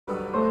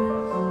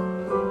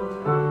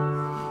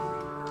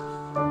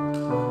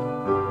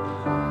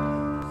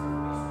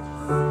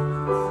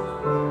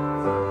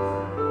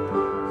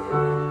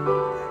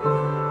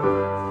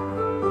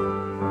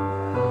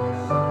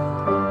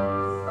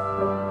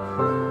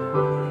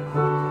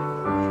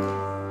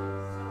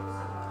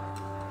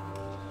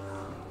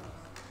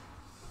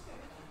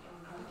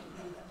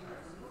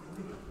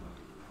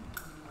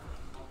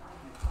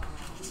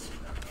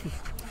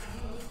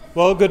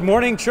Well, good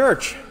morning,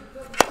 church.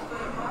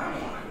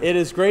 It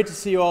is great to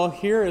see you all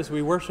here as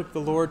we worship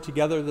the Lord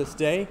together this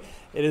day.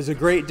 It is a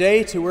great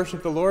day to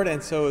worship the Lord,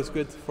 and so it's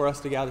good for us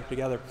to gather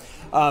together.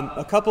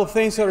 A couple of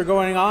things that are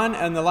going on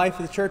in the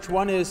life of the church.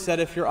 One is that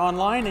if you're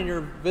online and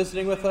you're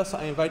visiting with us,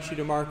 I invite you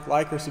to mark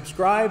like or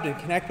subscribed and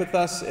connect with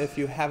us. If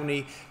you have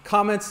any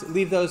comments,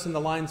 leave those in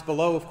the lines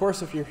below. Of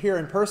course, if you're here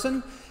in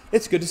person,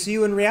 it's good to see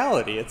you in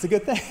reality. It's a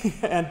good thing.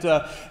 And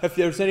if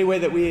there's any way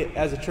that we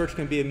as a church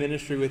can be in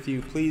ministry with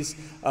you, please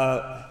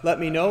let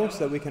me know so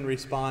that we can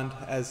respond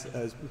as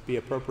be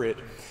appropriate.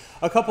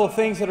 A couple of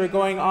things that are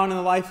going on in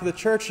the life of the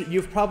church.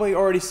 You've probably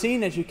already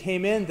seen as you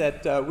came in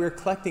that we're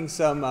collecting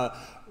some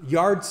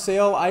yard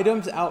sale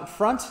items out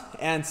front.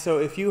 And so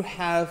if you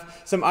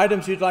have some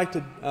items you'd like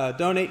to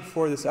donate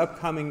for this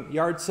upcoming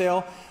yard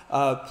sale,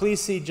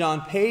 please see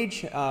John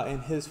Page,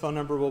 and his phone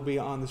number will be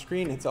on the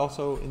screen. It's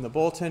also in the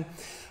bulletin.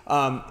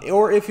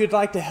 Or if you'd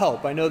like to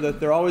help, I know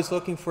that they're always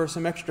looking for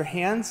some extra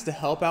hands to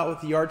help out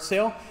with the yard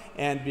sale,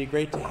 and it'd be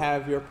great to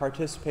have your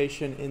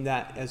participation in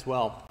that as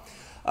well.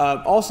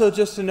 Also,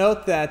 just to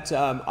note that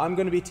I'm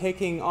going to be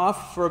taking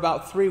off for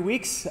about 3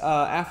 weeks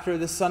after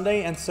this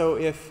Sunday, and so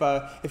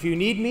if you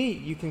need me,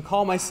 you can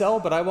call my cell,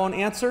 but I won't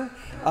answer.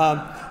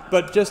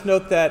 But just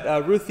note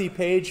that Ruthie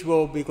Page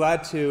will be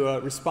glad to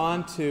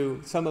respond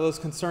to some of those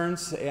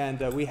concerns, and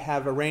we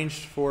have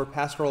arranged for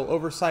pastoral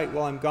oversight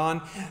while I'm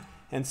gone.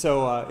 And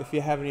so if you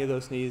have any of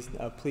those needs,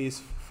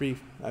 please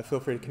feel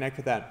free to connect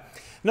with that.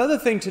 Another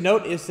thing to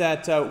note is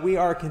that we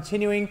are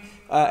continuing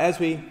as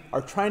we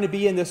are trying to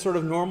be in this sort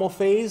of normal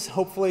phase,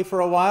 hopefully for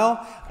a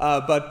while,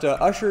 but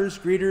ushers,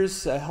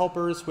 greeters,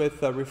 helpers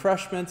with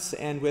refreshments,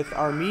 and with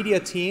our media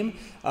team,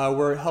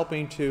 we're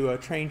helping to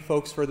train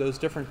folks for those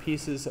different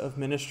pieces of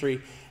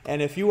ministry.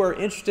 And if you are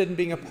interested in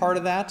being a part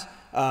of that,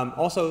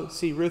 also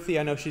see Ruthie.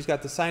 I know she's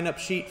got the sign-up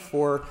sheet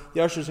for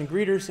the ushers and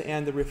greeters,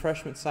 and the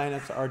refreshment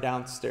sign-ups are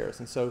downstairs.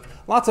 And so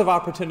lots of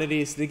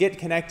opportunities to get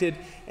connected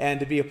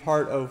and to be a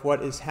part of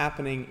what is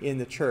happening in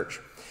the church.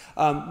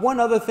 One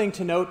other thing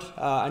to note,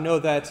 I know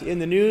that in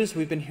the news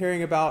we've been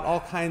hearing about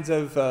all kinds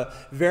of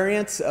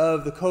variants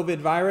of the COVID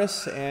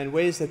virus and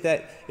ways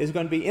that is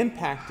going to be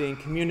impacting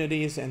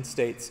communities and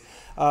states.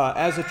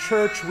 As a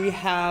church, we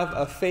have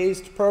a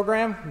phased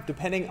program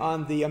depending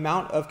on the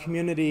amount of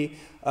community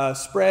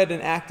spread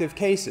and active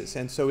cases.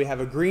 And so we have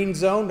a green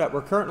zone that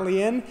we're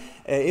currently in,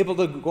 able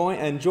to go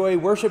and enjoy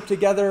worship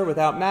together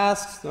without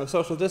masks, no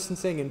social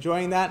distancing,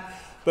 enjoying that.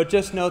 But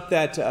just note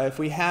that if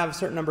we have a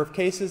certain number of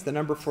cases, the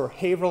number for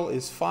Haverhill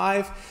is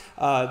 5,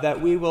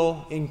 that we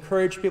will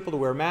encourage people to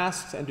wear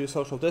masks and do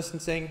social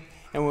distancing.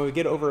 And when we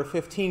get over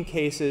 15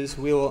 cases,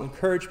 we will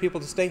encourage people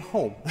to stay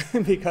home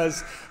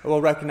because we'll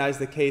recognize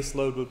the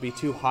caseload would be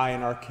too high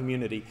in our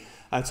community.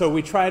 And so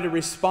we try to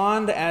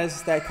respond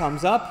as that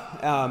comes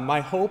up.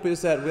 My hope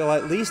is that we'll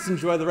at least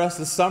enjoy the rest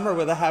of the summer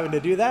without having to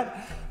do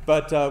that.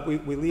 But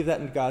we leave that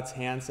in God's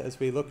hands as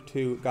we look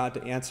to God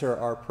to answer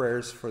our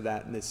prayers for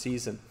that in this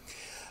season.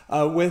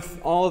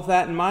 With all of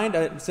that in mind,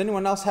 does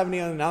anyone else have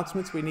any other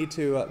announcements we need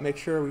to make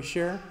sure we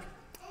share?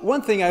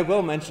 One thing I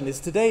will mention is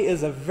today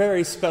is a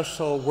very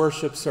special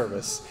worship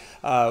service.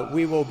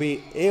 We will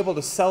be able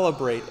to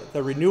celebrate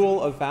the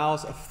renewal of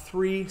vows of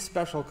 3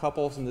 special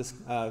couples in this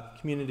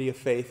community of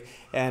faith,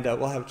 and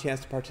we'll have a chance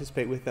to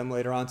participate with them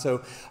later on.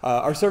 So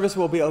our service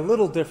will be a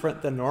little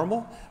different than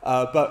normal,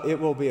 but it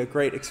will be a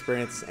great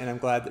experience, and I'm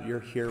glad that you're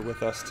here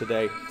with us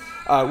today.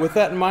 With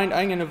that in mind,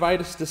 I'm going to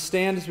invite us to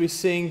stand as we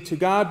sing "To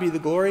God Be the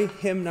Glory,"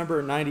 hymn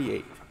number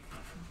 98.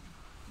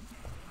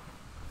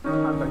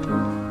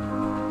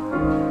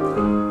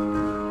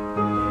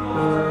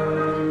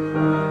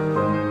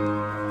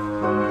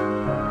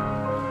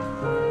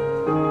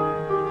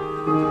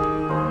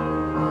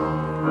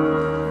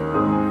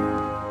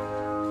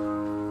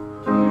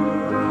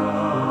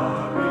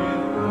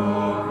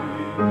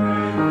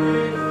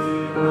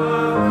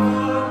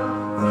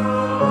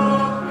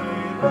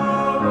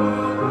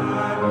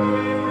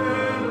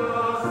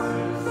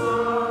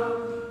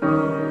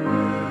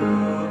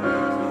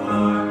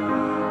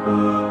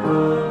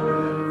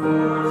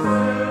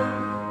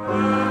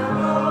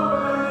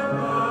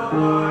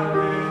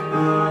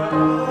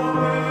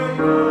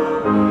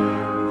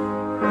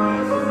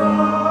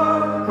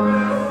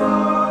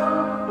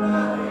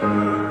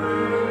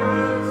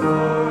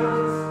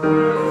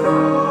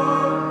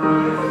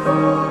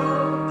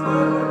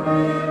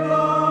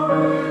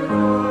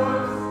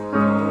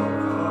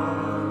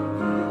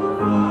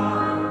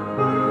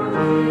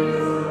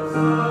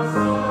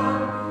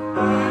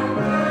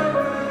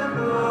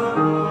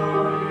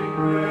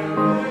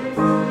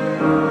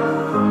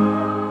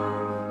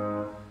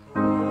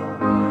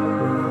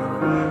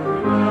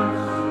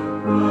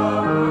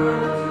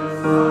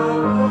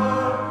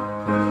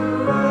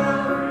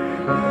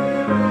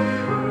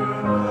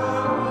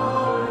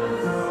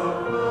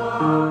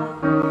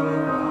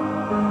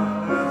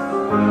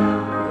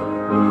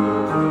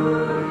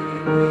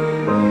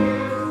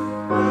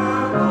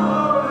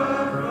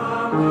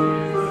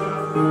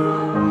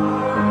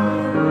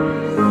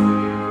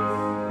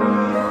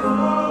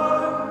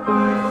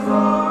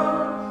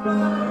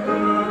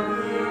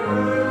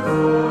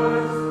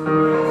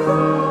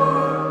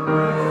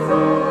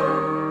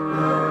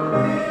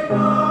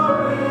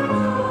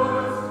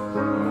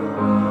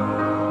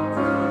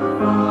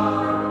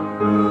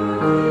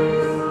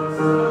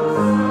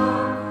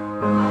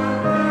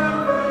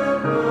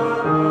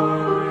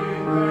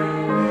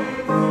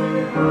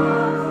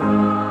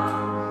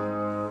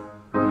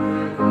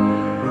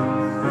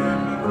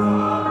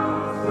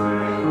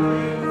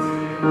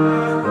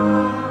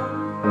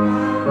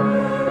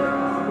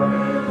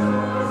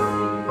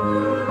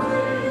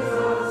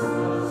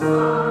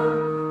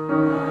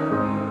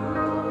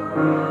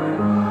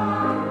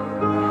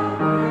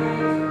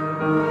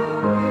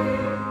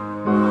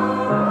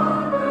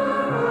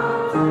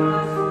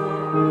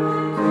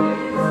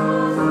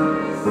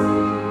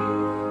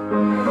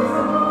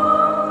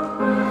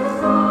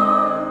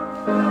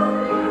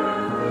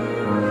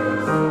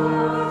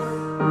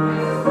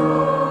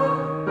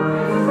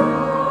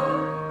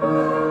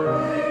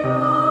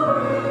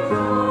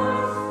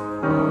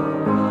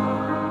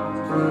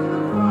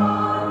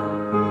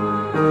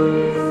 Good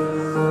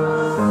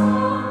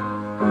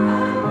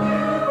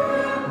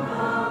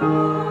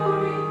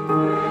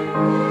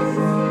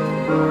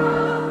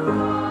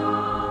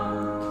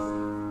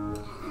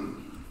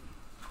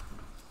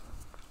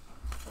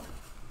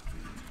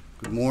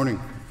morning.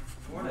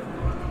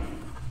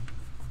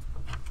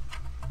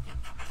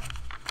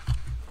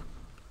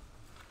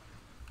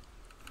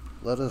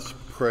 Let us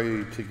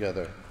pray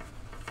together.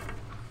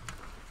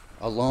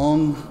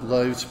 Along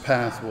life's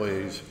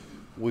pathways,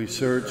 we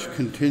search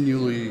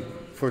continually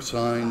for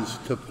signs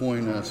to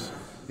point us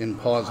in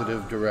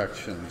positive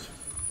directions.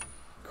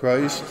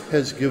 Christ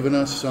has given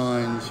us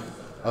signs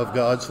of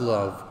God's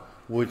love,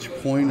 which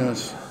point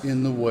us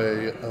in the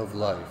way of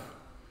life.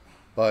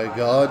 By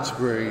God's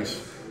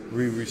grace,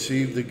 we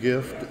receive the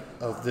gift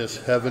of this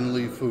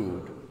heavenly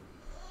food.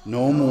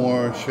 No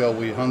more shall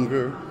we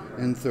hunger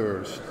and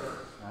thirst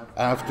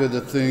after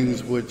the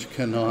things which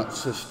cannot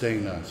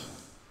sustain us.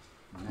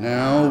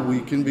 Now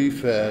we can be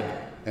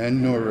fed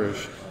and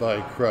nourished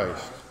by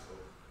Christ.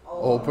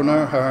 Open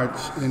our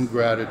hearts in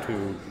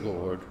gratitude,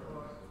 Lord,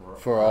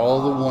 for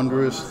all the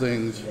wondrous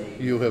things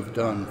you have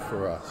done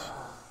for us.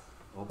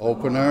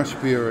 Open our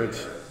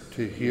spirits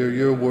to hear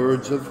your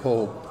words of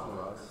hope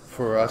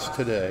for us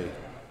today.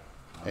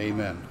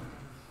 Amen.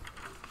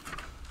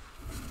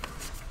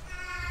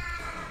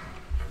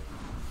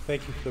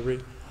 Thank you for the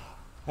reading.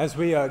 As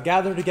we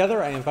gather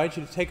together, I invite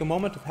you to take a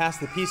moment to pass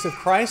the peace of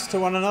Christ to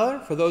one another.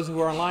 For those who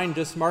are online,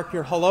 just mark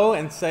your hello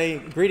and say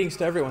greetings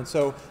to everyone.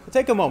 So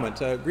take a moment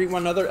to greet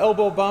one another,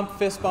 elbow bump,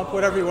 fist bump,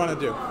 whatever you want to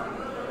do.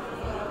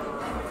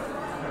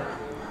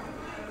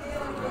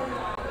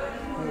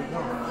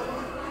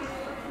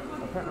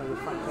 Apparently the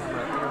front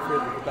camera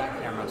interfered with the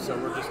back camera, so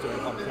we're just doing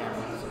home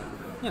camera.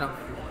 You know.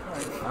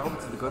 I hope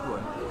it's the good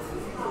one.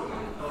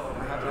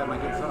 I have to have my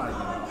good side,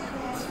 you know.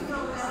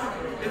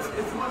 It's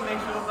what makes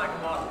you look like a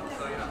model,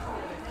 so you know.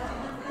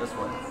 This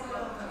one.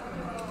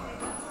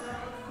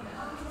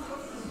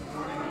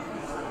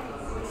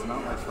 It's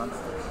not my front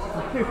side.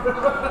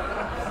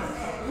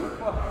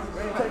 Well,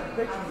 when you take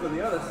pictures of the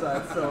other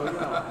side, so you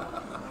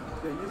know,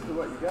 get used to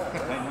what you got,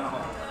 right? I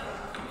know.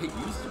 It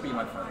used to be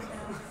my front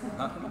side.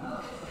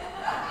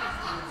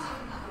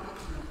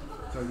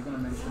 So are you going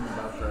to mention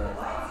about the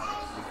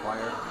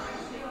choir?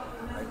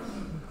 Right?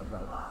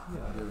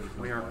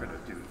 We aren't going to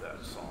do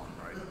that song,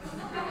 right?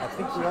 I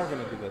think we are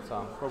going to do that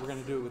song, but we're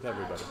going to do it with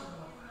everybody.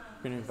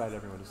 We're going to invite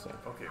everyone to sing.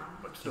 Okay,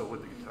 but still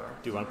with the guitar.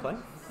 Do you want to play?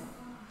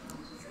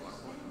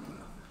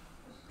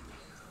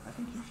 I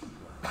think you should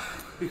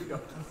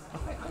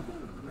play.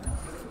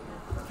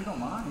 If you don't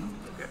mind.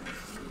 Okay.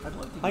 I'd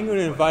love to. I'm going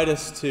to invite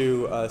us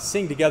to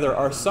sing together.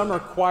 Our summer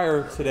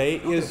choir today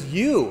is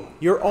you.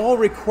 You're all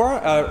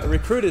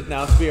recruited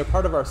now to be a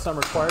part of our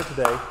summer choir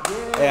today.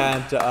 Yay.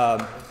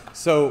 And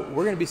so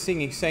we're going to be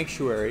singing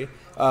Sanctuary.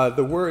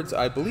 The words,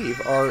 I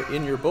believe, are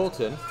in your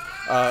bulletin.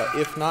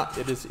 If not,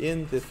 it is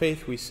in the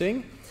Faith We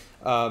Sing.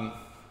 I'm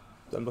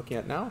looking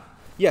at now.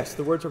 Yes,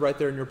 the words are right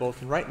there in your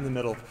bulletin, right in the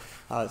middle.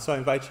 So I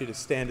invite you to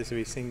stand as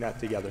we sing that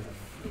together.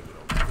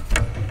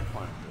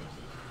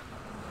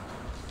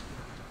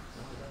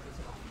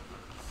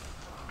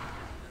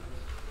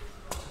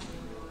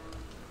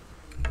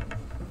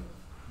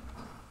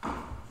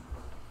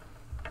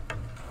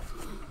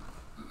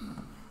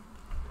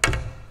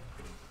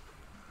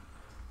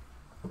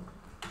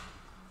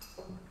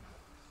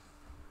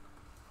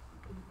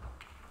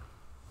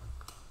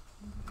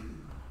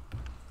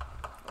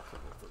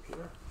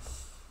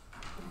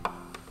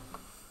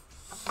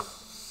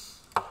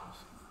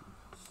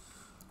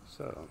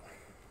 So,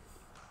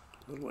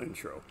 little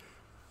intro.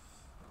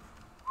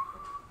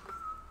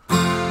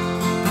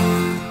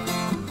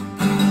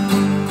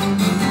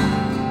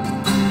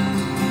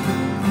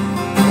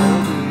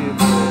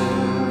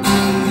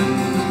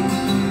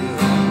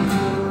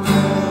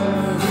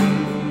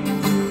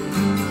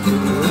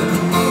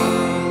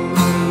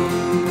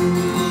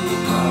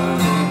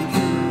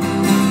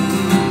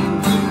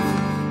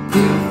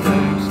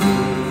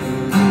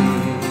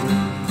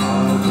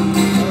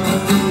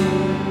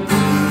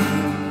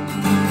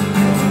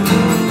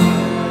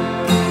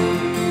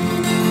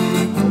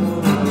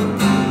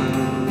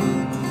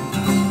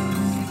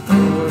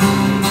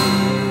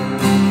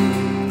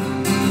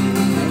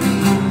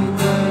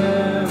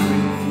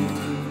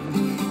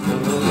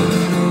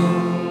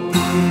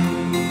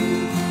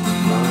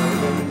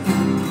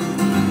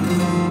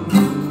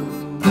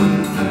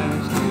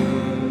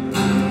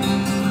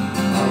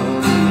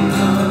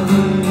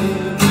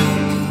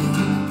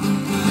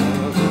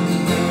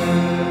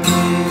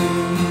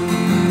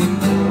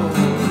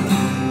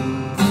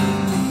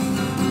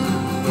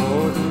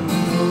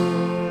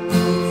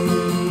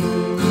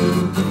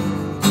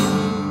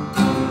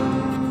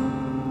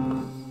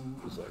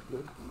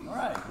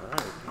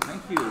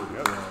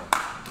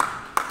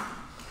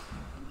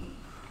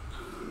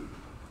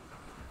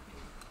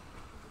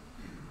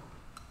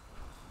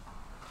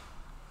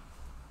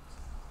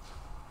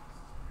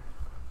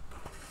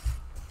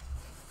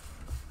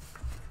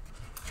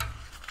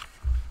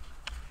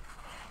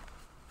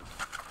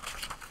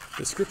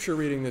 The scripture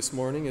reading this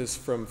morning is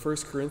from 1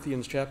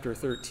 Corinthians chapter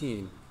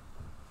 13.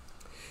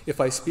 If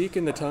I speak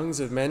in the tongues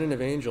of men and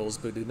of angels,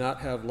 but do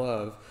not have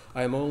love,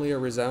 I am only a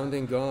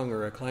resounding gong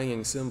or a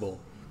clanging cymbal.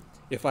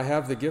 If I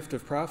have the gift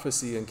of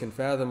prophecy and can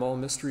fathom all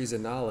mysteries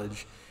and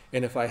knowledge,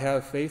 and if I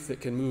have faith that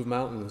can move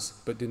mountains,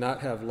 but do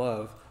not have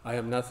love, I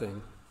am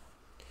nothing.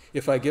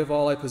 If I give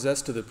all I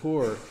possess to the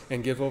poor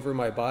and give over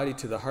my body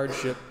to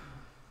hardship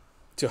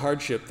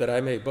that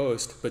I may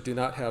boast, but do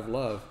not have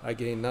love, I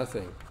gain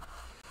nothing.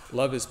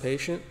 Love is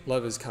patient,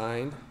 love is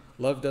kind,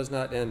 love does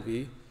not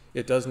envy,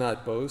 it does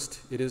not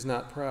boast, it is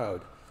not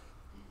proud.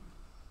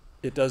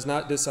 It does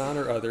not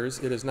dishonor others,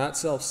 it is not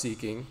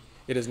self-seeking,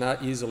 it is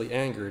not easily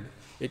angered,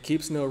 it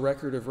keeps no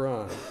record of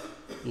wrong.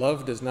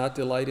 Love does not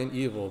delight in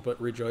evil,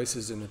 but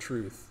rejoices in the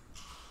truth.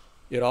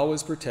 It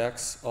always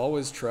protects,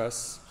 always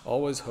trusts,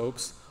 always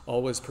hopes,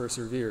 always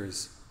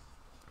perseveres.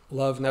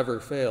 Love never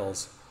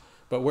fails,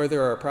 but where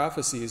there are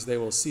prophecies, they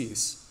will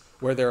cease.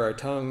 Where there are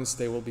tongues,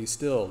 they will be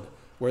stilled.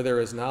 Where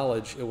there is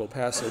knowledge, it will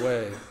pass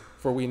away.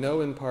 For we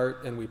know in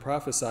part and we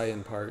prophesy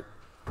in part.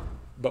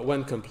 But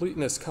when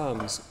completeness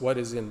comes, what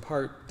is in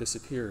part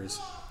disappears.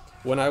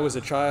 When I was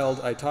a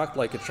child, I talked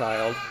like a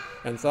child,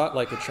 and thought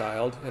like a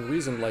child, and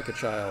reasoned like a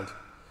child.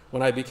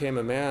 When I became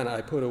a man,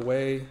 I put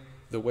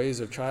the ways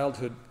of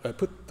childhood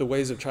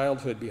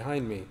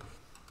behind me.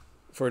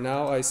 For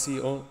now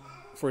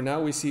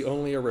we see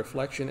only a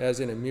reflection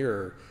as in a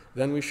mirror,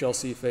 then we shall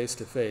see face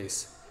to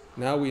face.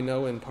 Now we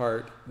know in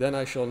part, then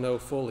I shall know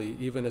fully,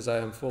 even as I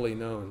am fully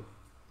known.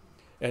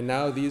 And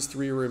now these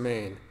three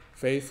remain,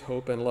 faith,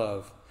 hope, and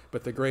love,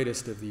 but the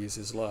greatest of these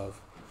is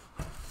love.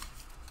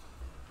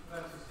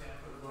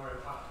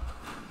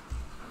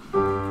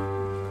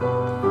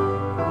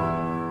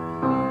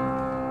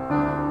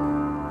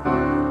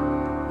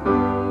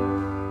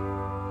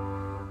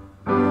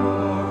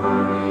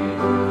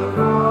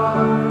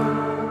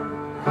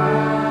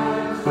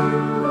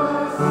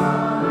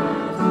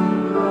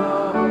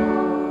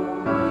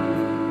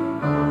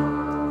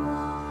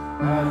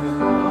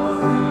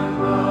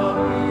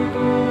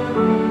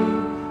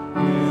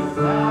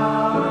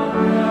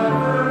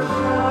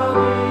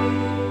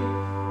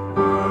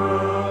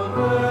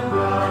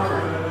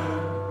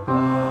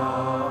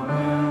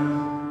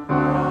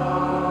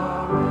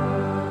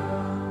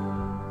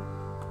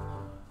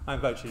 I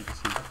invite you to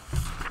see.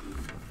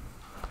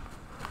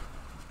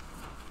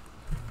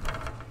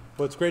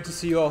 Well, it's great to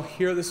see you all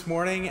here this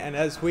morning, and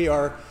as we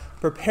are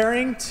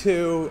preparing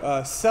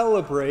to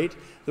celebrate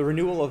the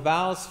renewal of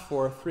vows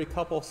for 3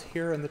 couples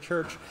here in the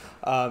church,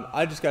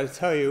 I just got to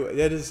tell you,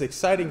 it is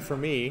exciting for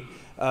me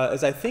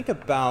as I think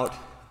about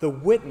the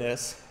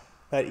witness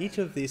that each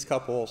of these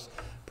couples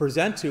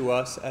present to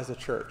us as a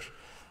church.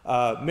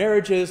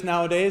 Marriages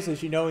nowadays,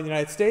 as you know, in the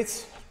United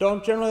States,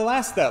 don't generally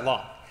last that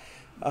long.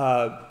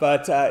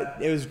 But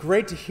it was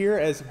great to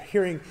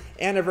hearing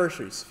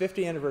anniversaries,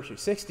 50 anniversary,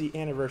 60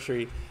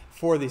 anniversary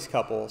for these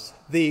couples.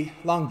 The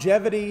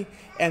longevity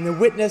and the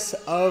witness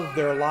of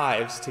their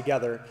lives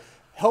together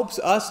helps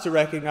us to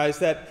recognize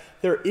that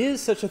there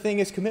is such a thing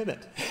as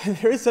commitment.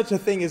 There is such a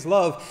thing as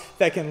love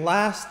that can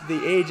last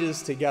the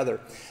ages together.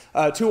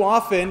 Too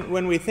often,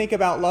 when we think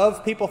about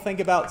love, people think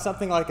about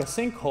something like a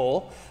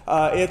sinkhole.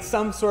 It's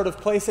some sort of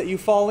place that you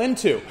fall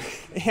into.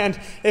 And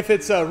if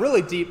it's a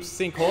really deep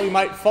sinkhole, you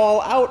might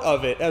fall out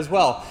of it as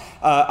well.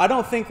 I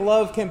don't think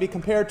love can be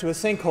compared to a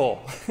sinkhole.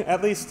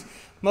 At least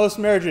most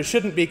marriages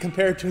shouldn't be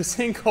compared to a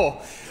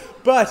sinkhole.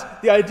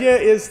 But the idea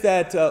is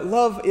that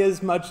love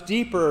is much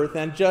deeper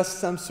than just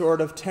some sort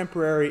of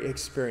temporary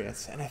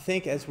experience. And I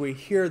think as we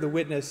hear the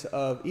witness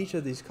of each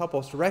of these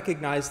couples, to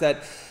recognize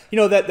that,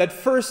 that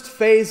first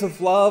phase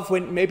of love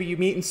when maybe you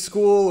meet in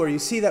school or you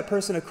see that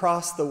person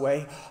across the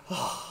way,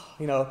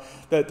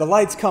 the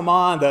lights come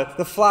on,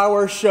 the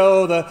flowers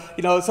show,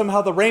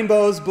 somehow the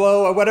rainbows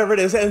blow or whatever it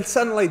is, and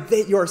suddenly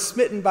you're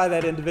smitten by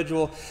that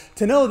individual.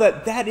 To know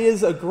that that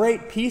is a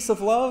great piece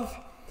of love,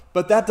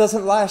 but that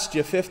doesn't last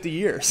you 50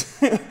 years.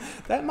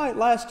 That might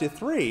last you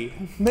 3,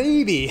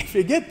 maybe, if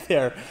you get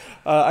there.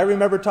 I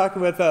remember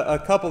talking with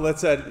a couple that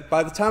said,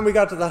 by the time we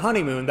got to the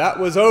honeymoon, that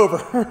was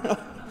over.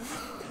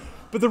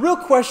 But the real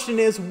question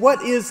is,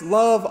 what is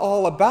love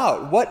all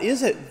about? What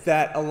is it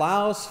that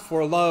allows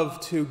for love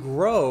to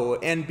grow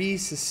and be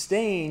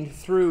sustained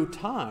through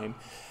time?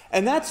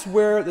 And that's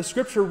where the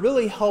scripture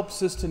really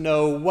helps us to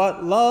know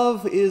what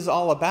love is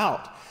all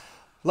about.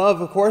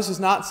 Love, of course, is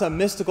not some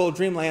mystical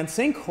dreamland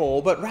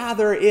sinkhole, but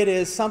rather it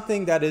is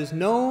something that is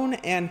known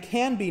and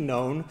can be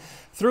known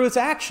through its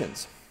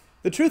actions.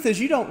 The truth is,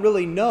 you don't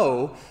really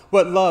know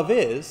what love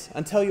is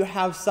until you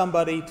have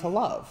somebody to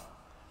love.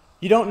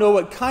 You don't know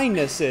what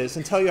kindness is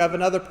until you have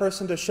another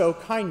person to show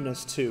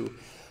kindness to.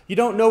 You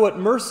don't know what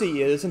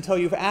mercy is until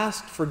you've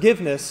asked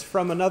forgiveness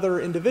from another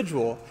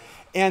individual.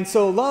 And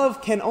so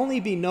love can only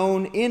be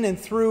known in and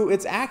through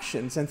its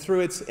actions and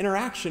through its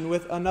interaction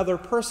with another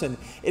person.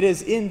 It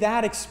is in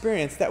that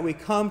experience that we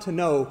come to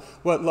know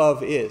what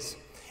love is.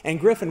 And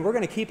Griffin, we're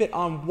going to keep it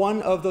on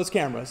one of those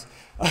cameras.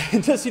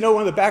 Just,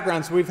 one of the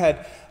backgrounds, we've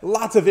had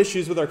lots of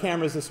issues with our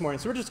cameras this morning,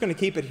 so we're just going to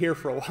keep it here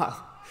for a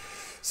while.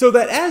 So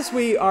that as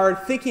we are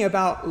thinking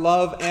about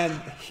love and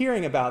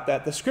hearing about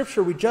that, the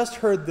scripture we just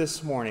heard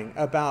this morning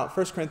about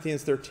 1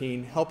 Corinthians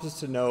 13 helps us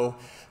to know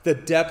the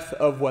depth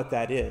of what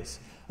that is.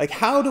 Like,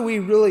 how do we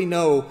really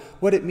know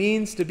what it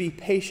means to be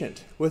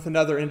patient with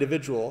another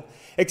individual?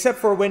 Except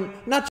for when,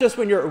 not just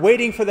when you're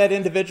waiting for that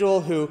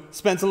individual who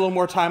spends a little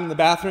more time in the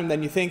bathroom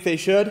than you think they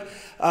should,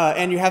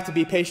 and you have to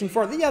be patient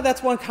for them. Yeah,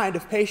 that's one kind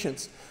of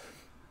patience.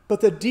 But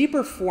the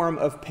deeper form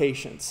of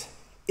patience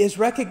is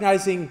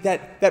recognizing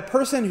that that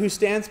person who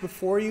stands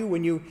before you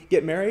when you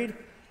get married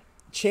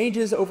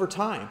changes over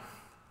time.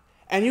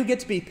 And you get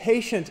to be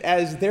patient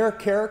as their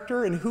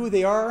character and who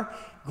they are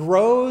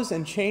grows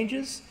and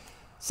changes,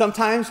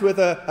 sometimes with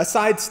a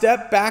side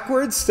step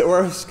backwards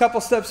or a couple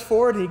steps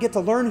forward, and you get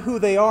to learn who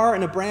they are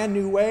in a brand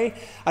new way.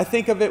 I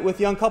think of it with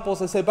young couples.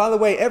 I say, by the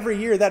way, every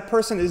year that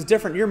person is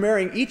different. You're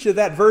marrying each of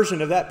that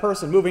version of that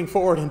person moving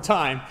forward in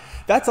time.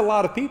 That's a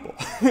lot of people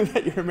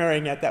that you're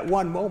marrying at that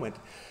one moment.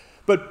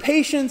 But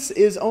patience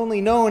is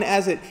only known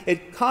as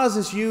it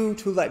causes you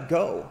to let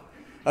go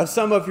of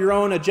some of your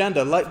own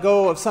agenda, let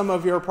go of some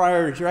of your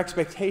priorities, your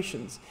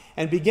expectations,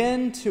 and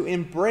begin to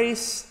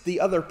embrace the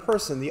other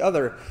person, the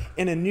other,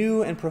 in a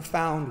new and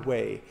profound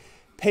way.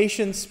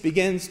 Patience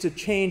begins to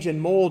change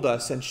and mold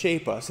us and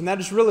shape us. And that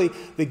is really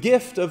the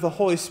gift of the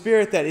Holy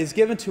Spirit that is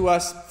given to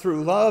us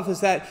through love,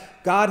 is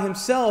that God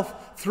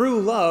himself,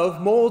 through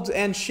love, molds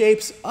and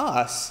shapes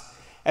us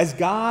as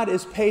God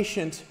is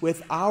patient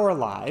with our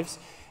lives,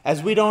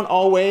 as we don't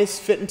always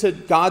fit into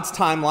God's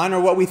timeline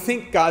or what we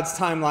think God's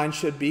timeline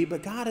should be,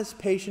 but God is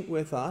patient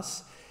with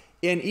us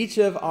in each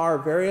of our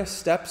various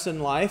steps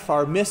in life,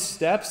 our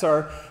missteps,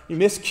 our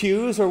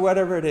miscues, or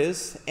whatever it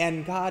is,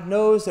 and God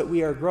knows that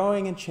we are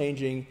growing and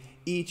changing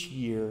each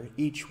year,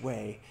 each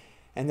way,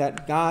 and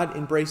that God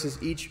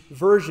embraces each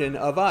version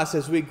of us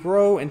as we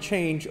grow and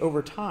change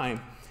over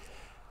time.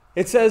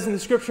 It says in the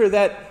scripture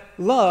that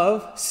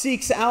love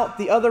seeks out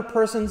the other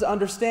person's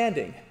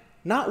understanding.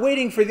 Not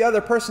waiting for the other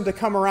person to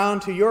come around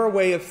to your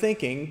way of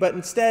thinking, but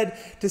instead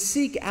to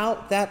seek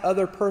out that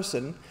other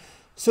person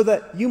so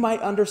that you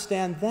might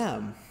understand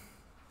them.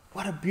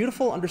 What a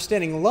beautiful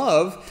understanding.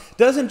 Love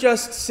doesn't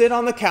just sit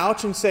on the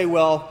couch and say,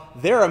 well,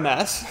 they're a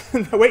mess,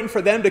 waiting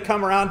for them to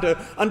come around to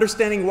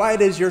understanding why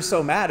it is you're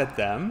so mad at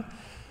them.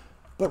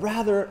 But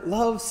rather,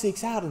 love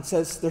seeks out and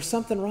says, there's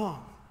something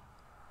wrong.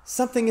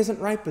 Something isn't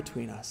right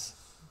between us.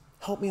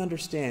 Help me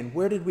understand.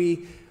 Where did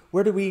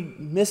we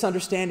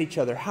misunderstand each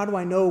other? How do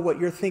I know what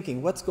you're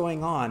thinking? What's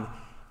going on?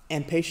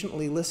 And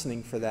patiently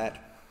listening for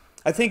that.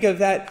 I think of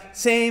that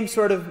same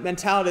sort of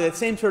mentality, that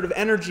same sort of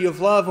energy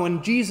of love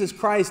when Jesus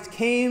Christ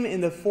came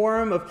in the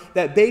form of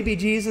that baby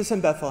Jesus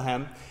in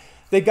Bethlehem,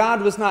 that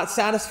God was not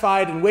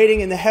satisfied in waiting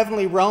in the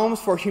heavenly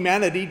realms for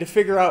humanity to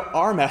figure out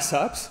our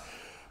mess-ups,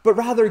 but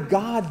rather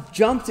God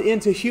jumped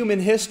into human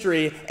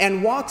history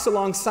and walks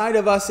alongside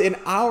of us in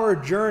our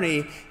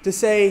journey to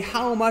say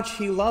how much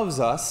he loves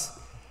us,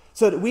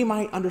 so that we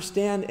might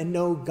understand and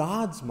know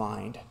God's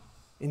mind.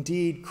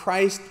 Indeed,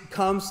 Christ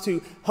comes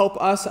to help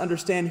us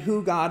understand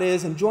who God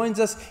is and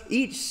joins us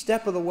each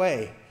step of the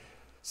way,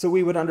 so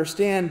we would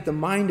understand the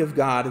mind of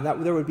God and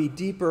that there would be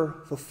deeper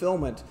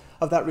fulfillment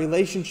of that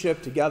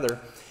relationship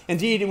together.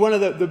 Indeed, one of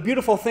the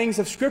beautiful things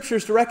of Scripture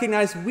is to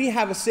recognize we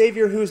have a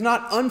Savior who is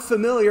not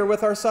unfamiliar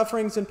with our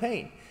sufferings and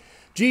pain.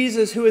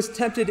 Jesus, who is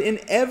tempted in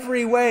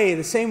every way,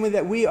 the same way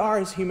that we are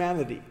as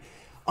humanity,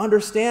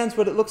 understands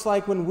what it looks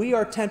like when we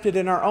are tempted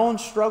in our own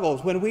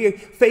struggles, when we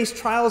face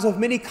trials of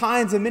many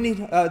kinds and many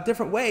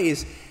different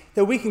ways,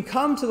 that we can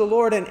come to the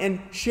Lord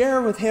and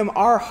share with him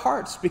our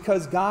hearts,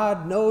 because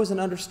God knows and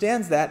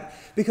understands that,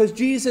 because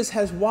Jesus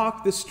has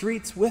walked the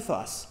streets with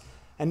us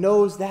and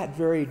knows that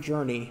very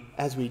journey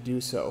as we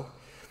do so.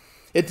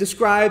 It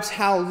describes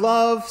how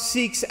love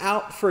seeks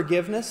out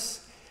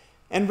forgiveness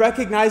and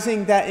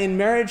recognizing that in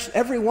marriage,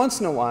 every once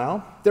in a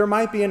while, there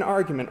might be an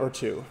argument or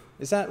two.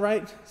 Is that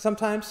right?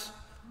 Sometimes?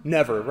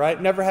 Never,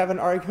 right? Never have an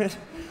argument.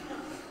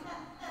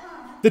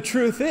 The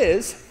truth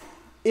is,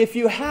 if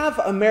you have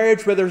a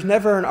marriage where there's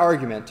never an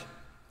argument,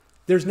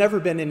 there's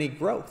never been any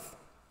growth.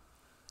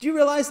 Do you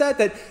realize that?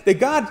 That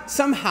God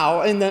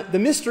somehow, in the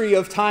mystery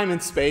of time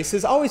and space,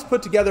 has always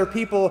put together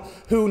people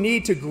who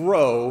need to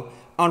grow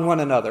on one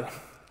another.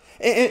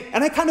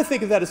 And I kind of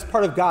think of that as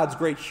part of God's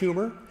great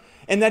humor,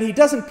 and that he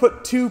doesn't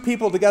put two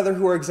people together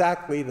who are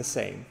exactly the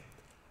same.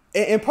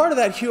 And part of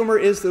that humor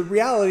is the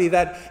reality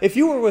that if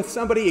you were with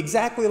somebody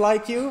exactly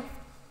like you,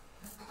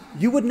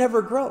 you would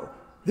never grow.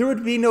 There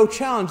would be no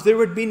challenge. There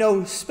would be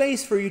no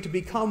space for you to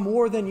become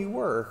more than you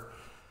were.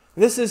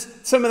 This is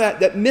some of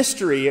that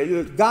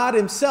mystery. God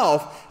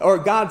himself, or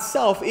God's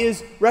self,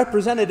 is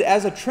represented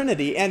as a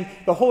Trinity, and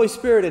the Holy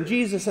Spirit and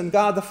Jesus and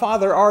God the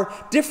Father are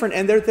different,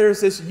 and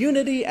there's this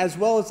unity as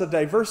well as a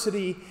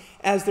diversity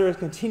as there is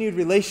continued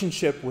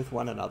relationship with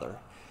one another.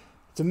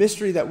 It's a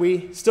mystery that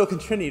we still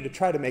continue to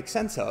try to make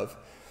sense of.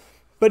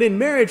 But in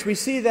marriage, we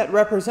see that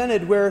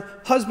represented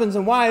where husbands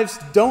and wives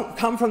don't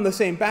come from the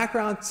same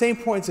background, same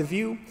points of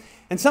view,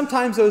 and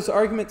sometimes those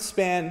arguments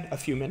span a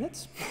few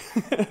minutes,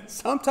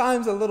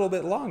 sometimes a little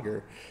bit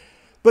longer.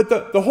 But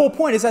the whole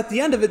point is, at the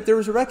end of it, there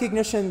was a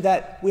recognition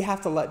that we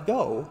have to let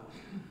go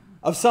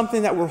of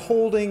something that we're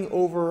holding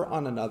over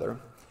on another.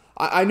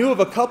 I knew of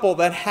a couple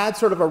that had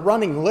sort of a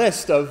running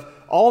list of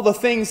all the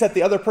things that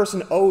the other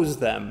person owes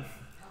them.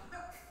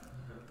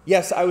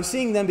 Yes, I was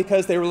seeing them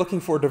because they were looking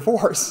for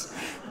divorce.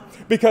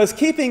 Because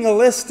keeping a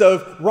list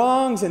of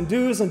wrongs and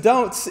do's and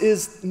don'ts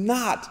is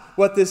not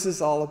what this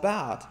is all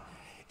about.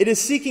 It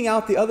is seeking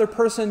out the other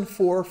person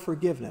for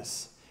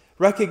forgiveness,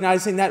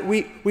 recognizing that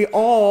we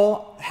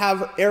all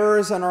have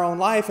errors in our own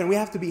life, and we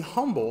have to be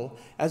humble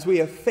as we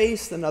have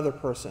faced another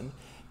person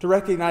to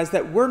recognize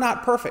that we're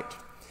not perfect.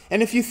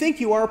 And if you think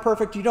you are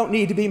perfect, you don't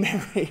need to be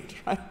married,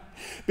 right?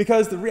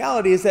 Because the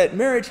reality is that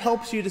marriage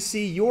helps you to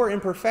see your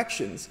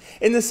imperfections.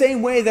 In the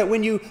same way that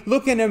when you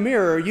look in a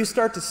mirror, you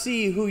start to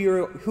see who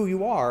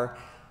you are,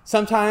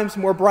 sometimes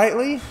more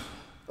brightly,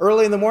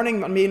 early in the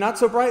morning, maybe not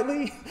so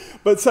brightly,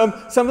 but some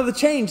of the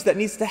change that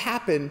needs to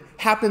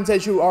happens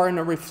as you are in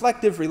a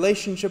reflective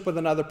relationship with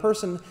another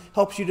person,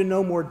 helps you to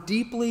know more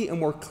deeply and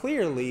more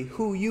clearly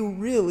who you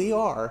really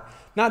are,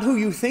 not who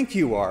you think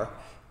you are.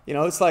 You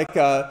know, it's like,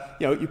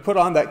 you put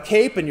on that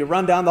cape and you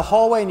run down the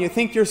hallway and you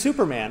think you're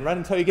Superman, right,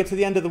 until you get to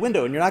the end of the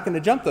window, and you're not going to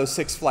jump those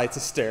 6 flights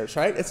of stairs,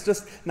 right? It's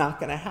just not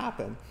going to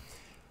happen.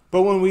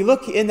 But when we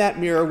look in that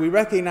mirror, we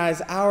recognize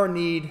our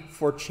need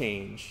for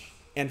change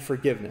and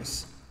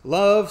forgiveness.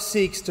 Love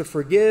seeks to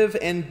forgive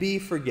and be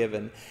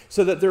forgiven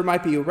so that there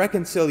might be a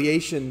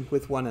reconciliation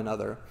with one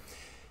another.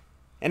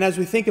 And as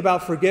we think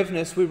about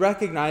forgiveness, we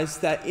recognize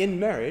that in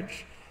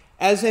marriage,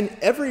 as in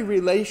every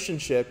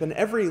relationship and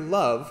every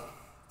love,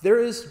 there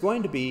is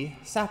going to be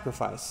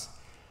sacrifice.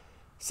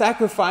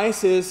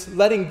 Sacrifice is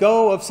letting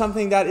go of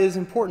something that is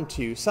important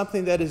to you,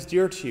 something that is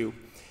dear to you.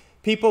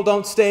 People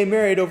don't stay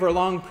married over a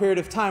long period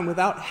of time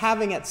without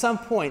having at some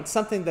point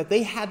something that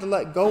they had to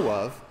let go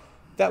of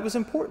that was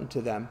important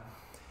to them.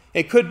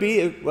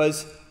 It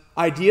was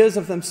ideas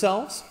of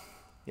themselves.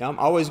 I'm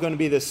always going to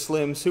be this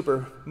slim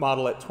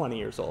supermodel at 20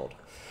 years old.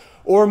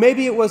 Or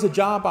maybe it was a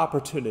job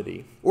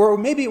opportunity. Or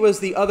maybe it was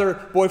the other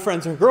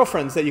boyfriends and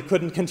girlfriends that you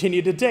couldn't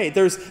continue to date.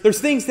 There's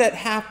things that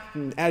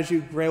happen as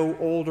you grow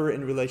older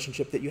in a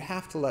relationship that you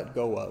have to let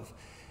go of.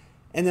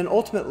 And then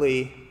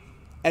ultimately,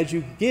 as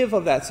you give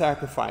of that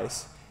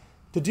sacrifice,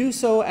 to do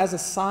so as a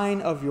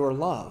sign of your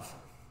love.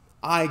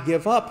 I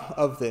give up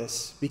of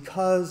this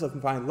because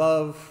of my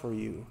love for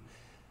you.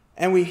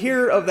 And we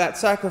hear of that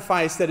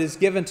sacrifice that is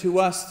given to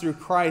us through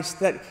Christ,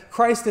 that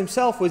Christ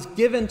himself was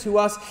given to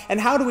us. And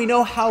how do we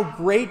know how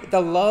great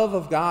the love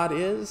of God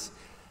is?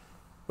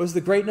 It was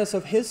the greatness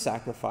of his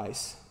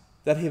sacrifice,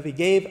 that he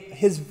gave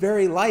his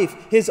very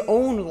life, his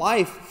own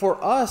life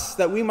for us,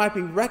 that we might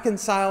be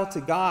reconciled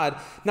to God,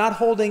 not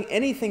holding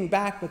anything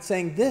back, but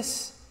saying,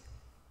 this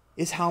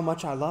is how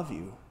much I love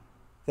you,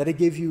 that I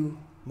give you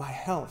my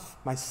health,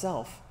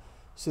 myself,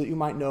 so that you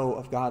might know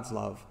of God's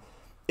love.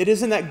 It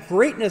is in that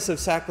greatness of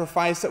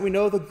sacrifice that we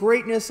know the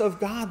greatness of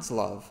God's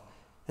love.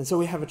 And so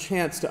we have a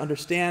chance to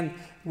understand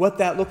what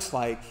that looks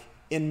like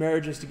in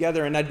marriages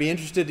together. And I'd be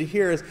interested to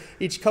hear as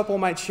each couple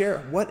might share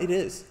what it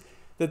is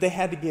that they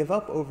had to give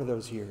up over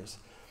those years.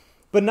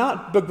 But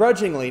not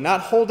begrudgingly,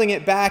 not holding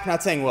it back,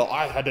 not saying, well,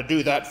 I had to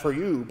do that for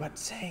you, but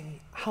saying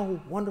how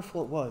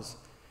wonderful it was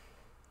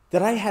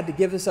that I had to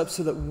give this up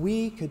so that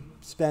we could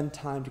spend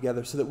time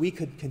together, so that we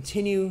could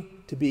continue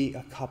to be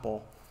a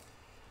couple.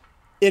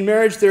 In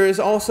marriage, there is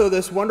also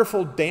this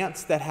wonderful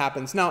dance that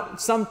happens. Now,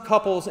 some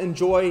couples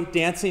enjoy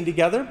dancing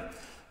together.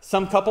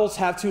 Some couples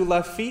have 2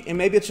 left feet, and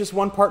maybe it's just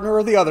one partner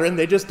or the other, and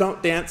they just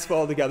don't dance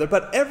well together.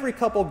 But every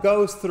couple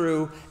goes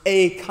through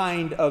a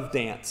kind of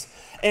dance.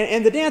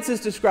 And the dance is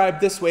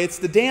described this way. It's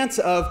the dance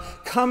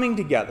of coming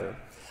together,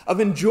 of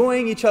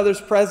enjoying each other's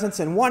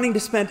presence and wanting to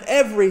spend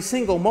every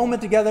single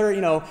moment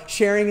together,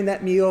 sharing in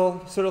that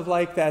meal, sort of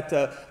like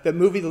that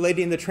movie, The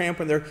Lady and the Tramp,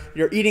 when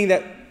you're eating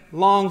that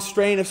long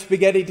strain of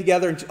spaghetti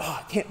together, and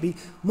I can't be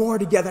more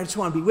together. I just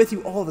want to be with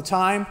you all the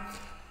time.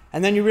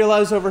 And then you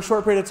realize over a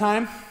short period of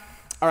time,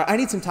 all right, I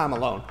need some time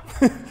alone.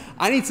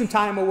 I need some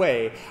time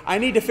away. I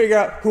need to figure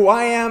out who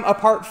I am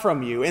apart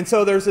from you. And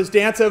so there's this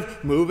dance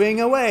of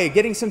moving away,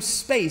 getting some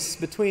space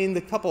between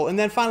the couple, and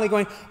then finally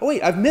going, oh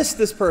wait, I've missed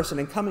this person,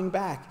 and coming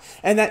back.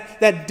 And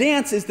that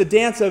dance is the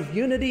dance of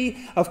unity,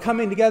 of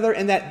coming together,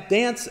 and that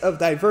dance of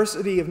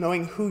diversity, of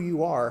knowing who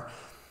you are.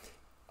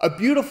 A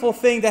beautiful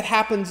thing that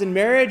happens in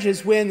marriage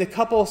is when the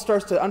couple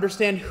starts to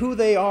understand who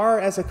they are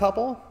as a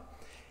couple,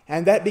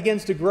 and that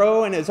begins to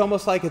grow, and it's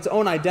almost like its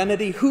own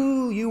identity,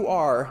 who you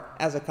are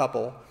as a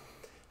couple.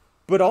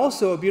 But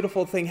also a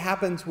beautiful thing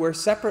happens where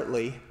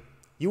separately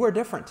you are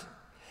different,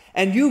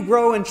 and you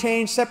grow and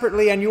change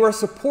separately, and you are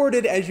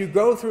supported as you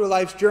go through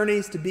life's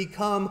journeys to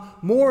become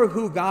more of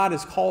who God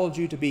has called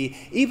you to be,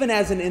 even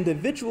as an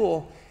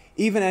individual,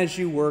 even as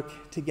you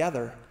work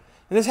together.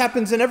 And this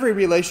happens in every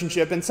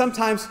relationship. And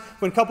sometimes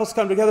when couples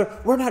come together,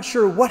 we're not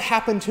sure what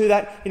happened to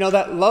that,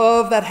 that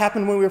love that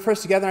happened when we were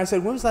first together. And I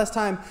said, when was the last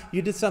time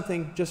you did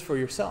something just for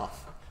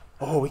yourself?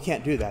 Oh, we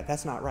can't do that.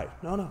 That's not right.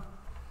 No.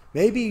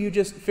 Maybe you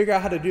just figure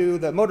out how to do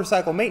the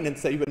motorcycle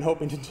maintenance that you've been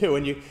hoping to do,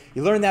 and you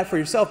learn that for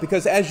yourself,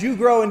 because as you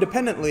grow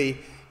independently,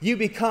 you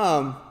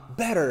become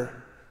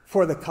better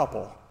for the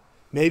couple.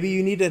 Maybe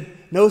you need to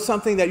know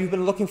something that you've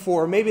been looking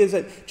for. Maybe is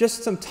it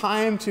just some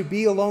time to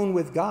be alone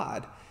with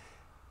God.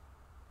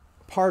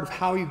 Part of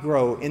how you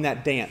grow in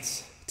that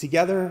dance,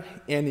 together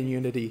and in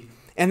unity.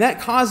 And that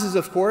causes,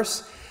 of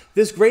course,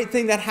 this great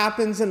thing that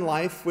happens in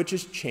life, which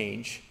is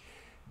change.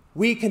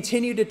 We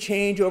continue to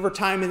change over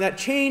time, and that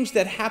change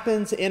that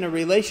happens in a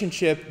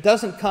relationship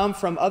doesn't come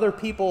from other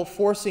people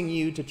forcing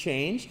you to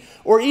change,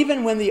 or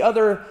even when the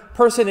other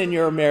person in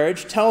your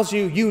marriage tells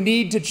you you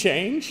need to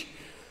change,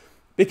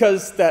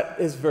 because that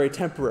is very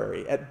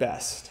temporary at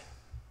best.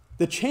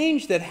 The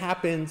change that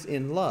happens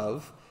in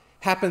love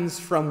happens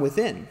from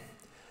within.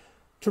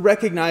 To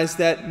recognize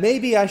that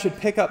maybe I should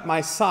pick up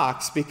my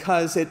socks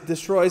because it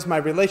destroys my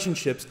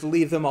relationships to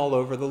leave them all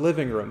over the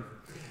living room.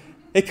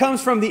 It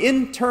comes from the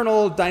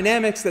internal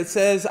dynamics that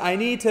says I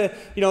need to,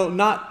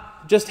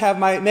 not just have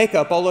my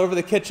makeup all over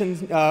the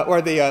kitchen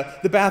or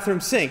the bathroom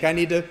sink. I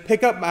need to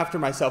pick up after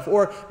myself.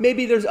 Or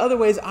maybe there's other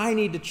ways I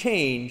need to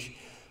change.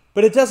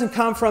 But it doesn't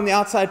come from the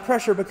outside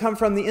pressure, but come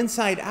from the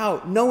inside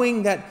out,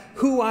 knowing that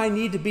who I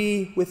need to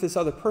be with this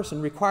other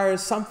person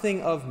requires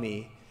something of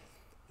me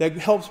that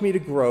helps me to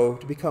grow,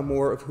 to become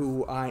more of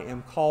who I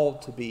am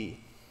called to be.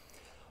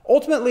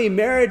 Ultimately,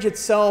 marriage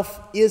itself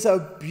is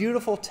a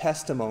beautiful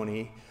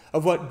testimony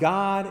of what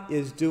God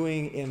is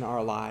doing in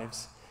our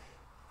lives.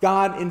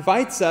 God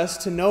invites us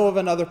to know of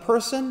another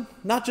person,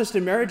 not just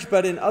in marriage,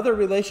 but in other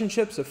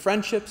relationships of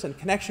friendships and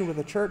connection with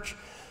the church,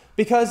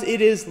 because it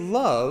is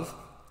love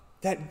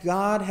that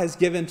God has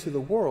given to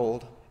the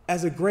world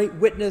as a great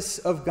witness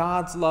of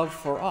God's love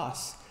for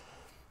us.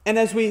 And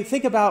as we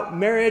think about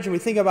marriage and we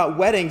think about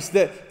weddings,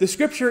 the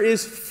scripture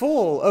is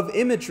full of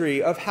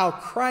imagery of how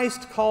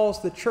Christ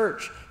calls the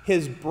church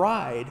his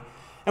bride.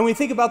 And we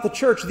think about the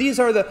church, these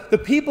are the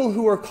people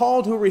who are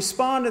called, who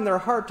respond in their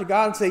heart to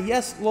God and say,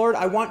 yes, Lord,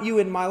 I want you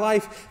in my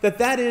life,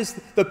 that is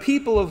the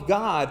people of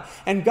God.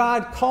 And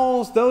God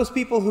calls those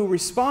people who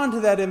respond to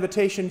that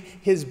invitation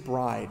his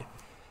bride.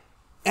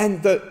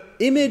 And the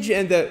image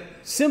and the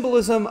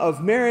symbolism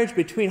of marriage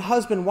between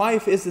husband and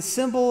wife is the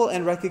symbol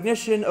and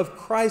recognition of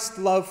Christ's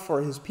love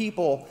for his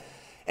people,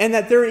 and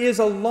that there is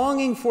a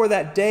longing for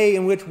that day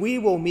in which we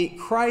will meet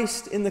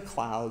Christ in the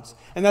clouds,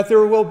 and that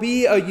there will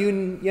be a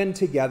union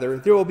together.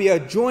 There will be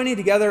a joining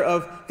together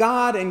of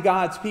God and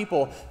God's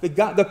people,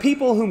 the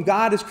people whom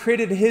God has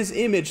created in his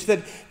image,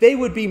 that they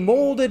would be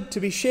molded to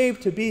be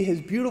shaped to be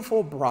his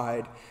beautiful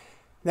bride,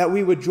 that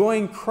we would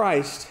join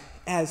Christ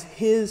as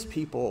his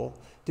people,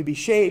 to be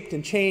shaped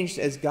and changed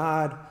as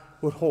God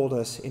would hold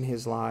us in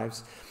his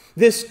lives.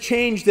 This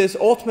change, this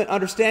ultimate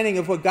understanding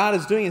of what God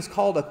is doing is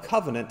called a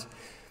covenant.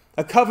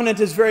 A covenant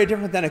is very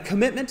different than a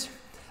commitment.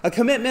 A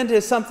commitment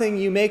is something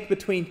you make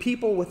between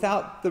people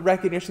without the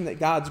recognition that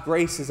God's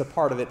grace is a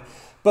part of it.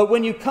 But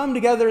when you come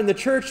together in the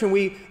church and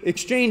we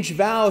exchange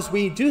vows,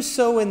 we do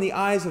so in the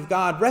eyes of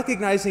God,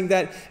 recognizing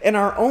that in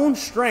our own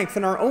strength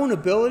and our own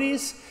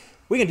abilities,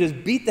 we can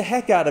just beat the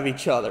heck out of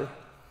each other.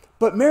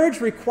 But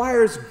marriage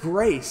requires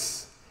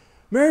grace.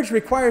 Marriage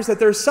requires that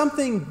there's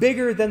something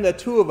bigger than the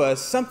two of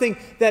us, something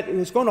that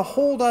is going to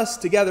hold us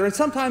together. And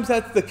sometimes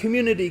that the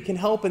community can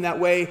help in that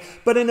way,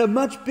 but in a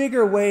much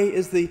bigger way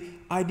is the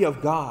idea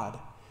of God.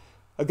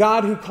 A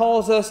God who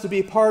calls us to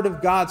be part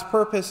of God's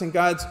purpose and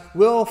God's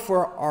will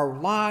for our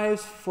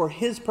lives, for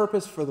his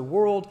purpose for the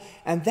world.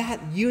 And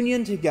that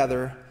union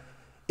together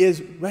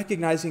is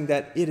recognizing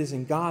that it is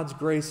in God's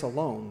grace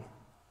alone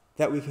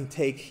that we can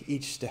take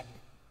each step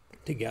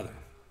together.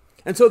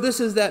 And so this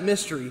is that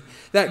mystery,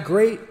 that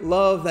great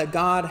love that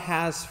God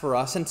has for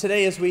us. And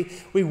today, as we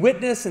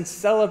witness and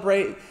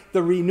celebrate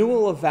the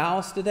renewal of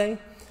vows today,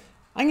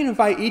 I'm going to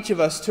invite each of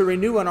us to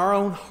renew in our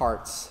own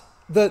hearts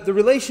the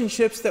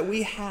relationships that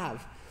we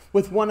have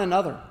with one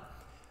another.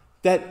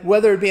 That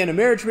whether it be in a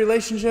marriage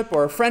relationship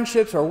or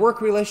friendships or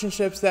work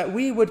relationships, that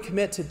we would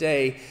commit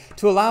today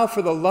to allow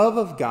for the love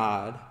of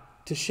God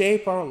to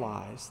shape our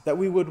lives, that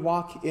we would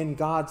walk in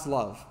God's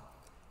love,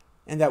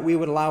 and that we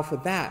would allow for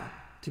that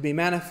to be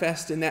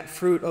manifest in that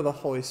fruit of the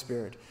Holy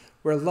Spirit,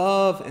 where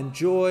love and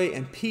joy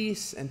and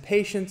peace and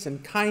patience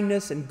and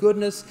kindness and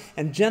goodness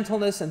and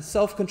gentleness and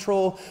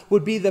self-control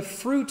would be the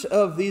fruit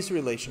of these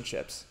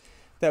relationships,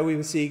 that we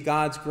would see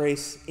God's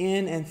grace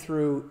in and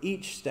through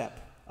each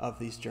step of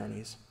these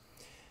journeys.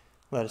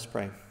 Let us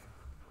pray.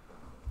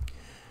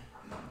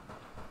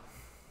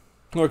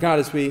 Lord God,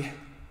 as we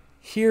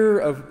hear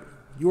of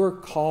your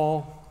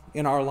call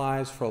in our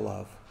lives for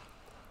love,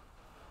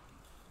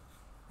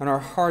 in our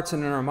hearts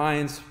and in our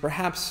minds,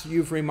 perhaps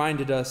you've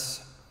reminded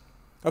us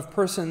of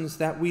persons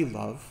that we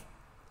love,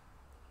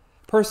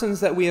 persons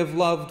that we have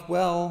loved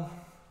well,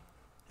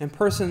 and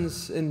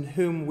persons in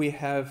whom we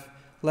have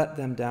let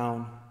them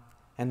down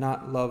and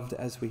not loved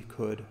as we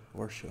could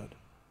or should.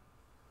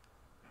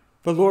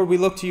 But Lord, we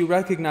look to you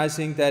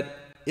recognizing that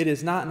it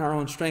is not in our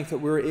own strength that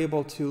we're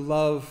able to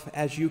love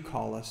as you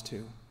call us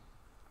to.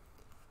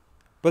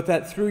 but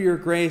that through your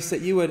grace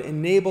that you would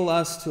enable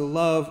us to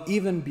love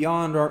even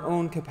beyond our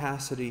own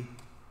capacity,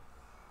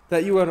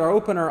 that you would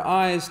open our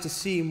eyes to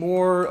see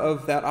more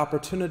of that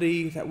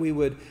opportunity, that we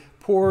would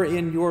pour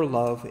in your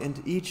love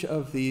into each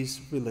of these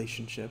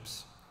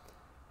relationships.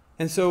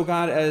 And so,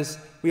 God, as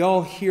we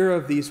all hear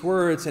of these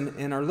words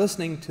and are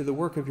listening to the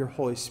work of your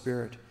Holy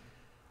Spirit,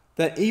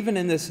 that even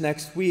in this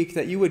next week,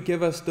 that you would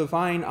give us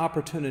divine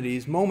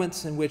opportunities,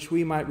 moments in which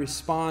we might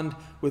respond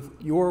with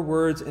your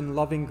words in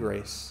loving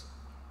grace.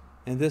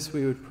 And this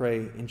we would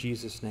pray in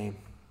Jesus' name.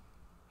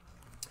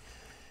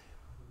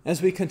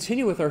 As we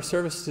continue with our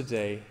service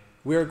today,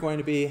 we are going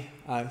to be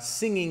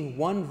singing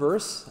one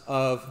verse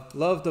of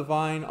Love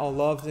Divine, All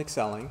Loves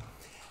Excelling.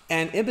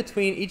 And in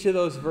between each of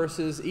those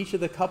verses, each of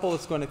the couple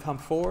is going to come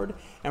forward,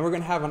 and we're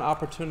going to have an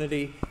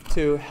opportunity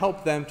to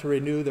help them to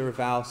renew their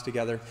vows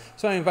together.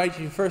 So I invite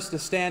you first to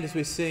stand as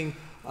we sing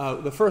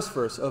the first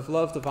verse of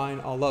Love Divine,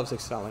 All Loves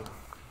Excelling.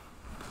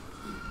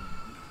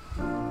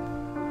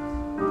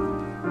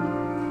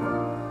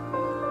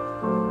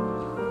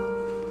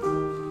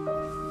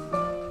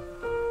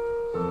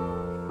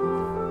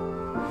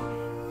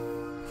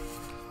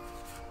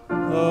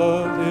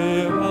 Love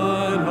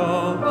divine,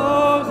 all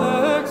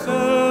loves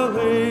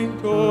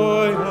excelling,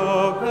 joy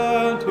of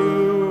heaven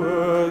to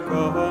earth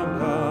come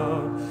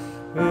down.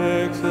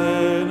 Mix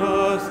in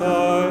us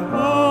thy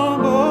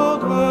humble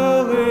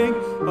dwelling,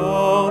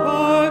 all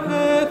thy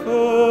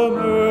faithful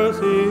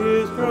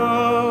mercies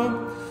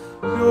crown.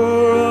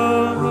 Pure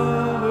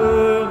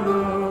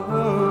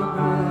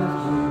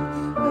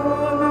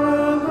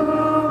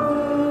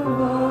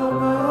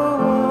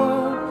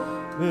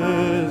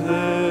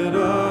visit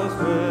us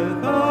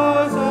with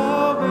thy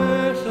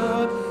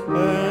salvation,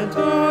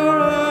 enter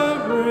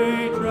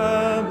every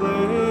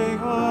trembling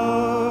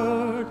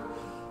heart.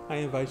 I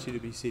invite you to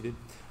be seated.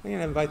 I'm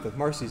going to invite the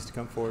Marcies to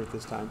come forward at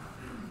this time.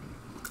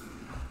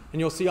 And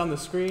you'll see on the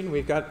screen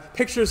we've got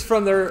pictures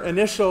from their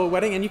initial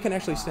wedding, and you can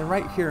actually stand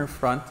right here in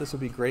front. This will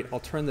be great.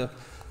 Hopefully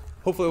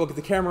we'll get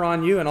the camera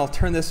on you, and I'll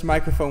turn this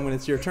microphone when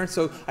it's your turn.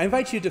 So I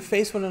invite you to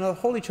face one another,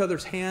 hold each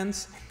other's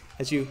hands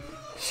as you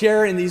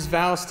share in these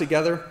vows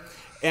together.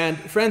 And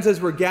friends,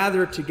 as we're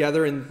gathered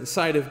together in the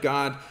sight of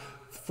God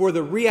for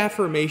the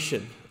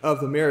reaffirmation of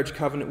the marriage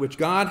covenant which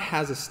God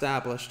has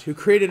established, who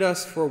created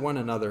us for one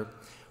another,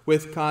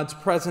 with God's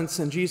presence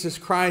in Jesus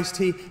Christ,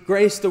 he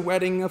graced the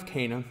wedding of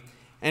Cana,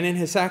 and in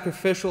his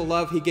sacrificial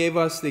love, he gave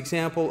us the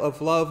example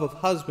of love of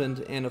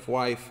husband and of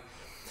wife.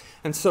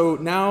 And so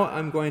now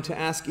I'm going to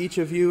ask each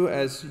of you,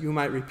 as you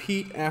might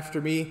repeat after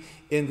me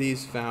in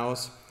these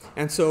vows.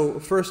 And so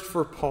first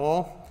for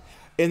Paul,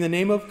 in the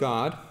name of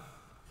God,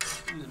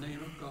 in the name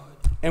of God,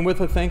 and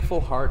with a thankful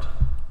heart,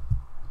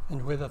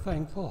 and with a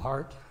thankful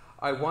heart,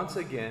 I once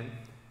again,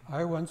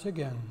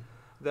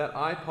 that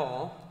I,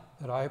 Paul,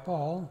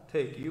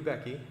 take you,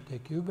 Becky,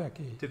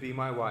 to be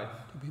my wife,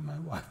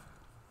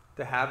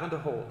 to have and to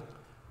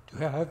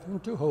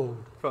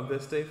hold, from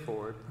this day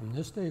forward,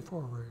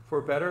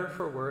 for better,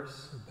 for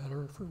worse,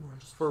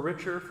 for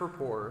richer, for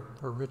poorer,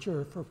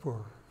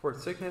 for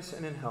sickness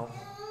and in health,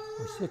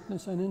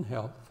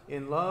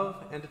 in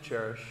love and to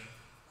cherish,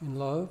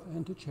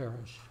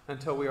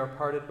 until we are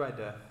parted by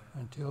death.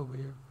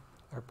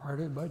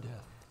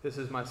 This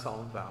is my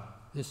solemn vow.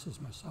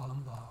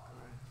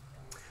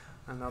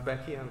 And now,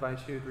 Becky, I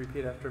invite you to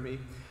repeat after me.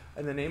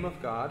 In the name of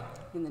God,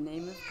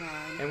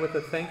 and with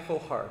a thankful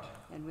heart,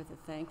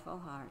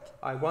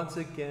 I once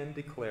again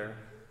declare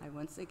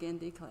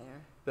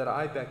that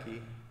I,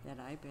 Becky,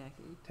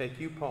 take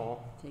you,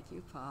 Paul,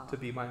 to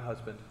be my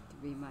husband,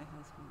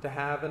 to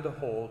have and to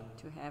hold,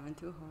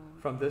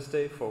 from this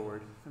day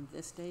forward,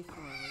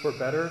 for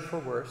better, for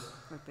worse,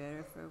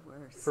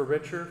 for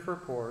richer, for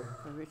poorer,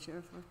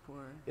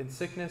 in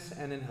sickness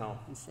and in health,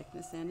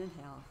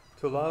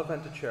 to love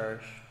and to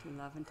cherish,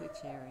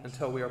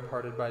 until we are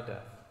parted by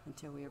death.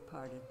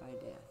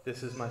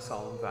 This is my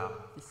solemn vow.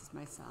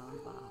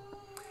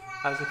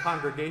 As a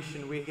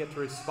congregation, we get to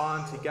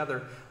respond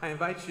together. I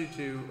invite you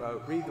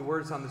to read the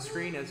words on the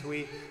screen as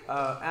we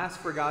ask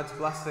for God's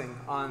blessing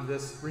on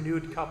this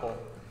renewed couple.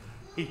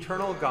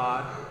 Eternal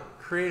God,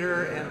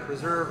 creator and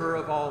preserver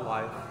of all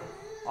life,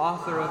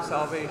 author of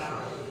salvation,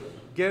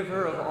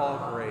 giver of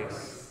all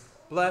grace,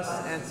 bless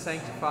and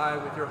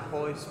sanctify with your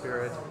Holy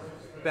Spirit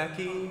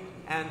Becky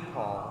and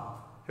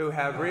Paul, who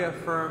have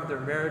reaffirmed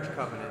their marriage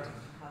covenant.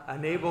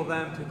 Enable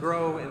them to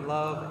grow in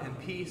love and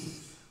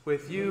peace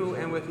with you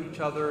and with each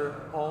other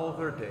all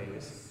their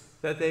days,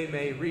 that they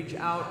may reach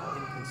out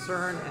in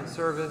concern and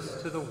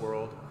service to the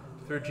world,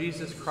 through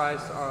Jesus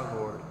Christ our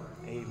Lord.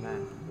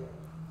 Amen.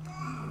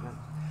 Amen.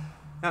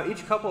 Now,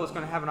 each couple is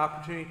going to have an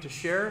opportunity to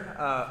share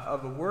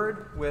of a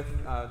word with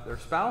their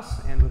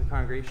spouse and with the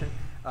congregation.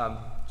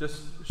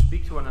 Just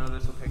speak to one another.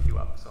 This will pick you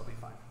up, so I'll be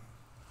fine.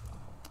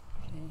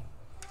 Okay.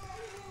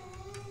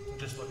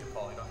 Just look at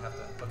Paul. You don't have to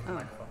look at the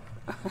microphone.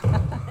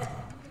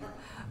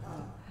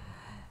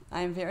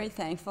 I'm very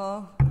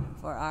thankful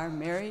for our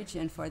marriage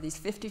and for these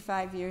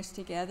 55 years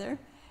together.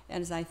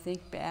 And as I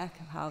think back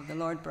how the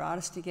Lord brought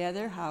us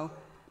together, how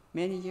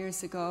many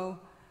years ago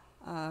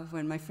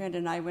when my friend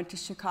and I went to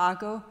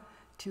Chicago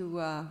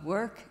to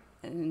work,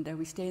 and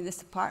we stayed in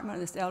this apartment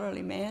with this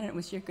elderly man, and it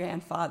was your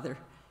grandfather.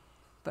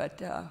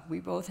 But we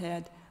both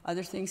had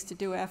other things to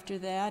do after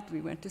that.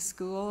 We went to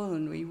school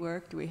and we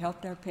worked, we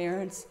helped our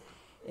parents,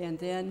 and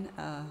then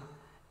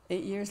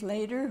 8 years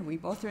later, we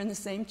both were in the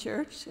same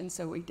church, and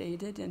so we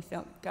dated and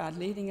felt God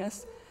leading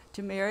us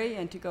to marry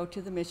and to go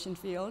to the mission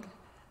field.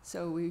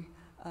 So we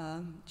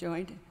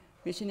joined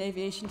Mission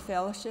Aviation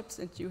Fellowship,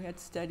 since you had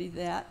studied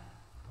that.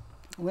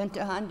 Went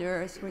to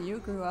Honduras, where you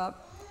grew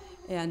up,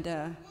 and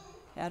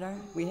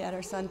we had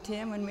our son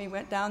Tim when we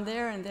went down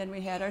there, and then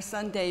we had our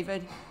son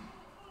David,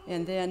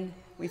 and then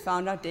we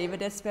found out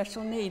David had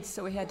special needs,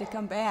 so we had to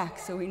come back.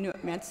 So we knew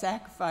it meant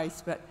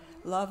sacrifice, but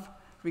love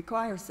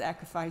requires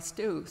sacrifice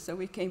too. So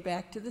we came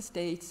back to the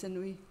States, and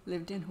we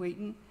lived in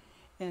Wheaton,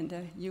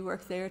 and you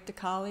worked there at the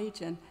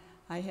college, and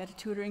I had a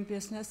tutoring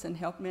business and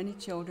helped many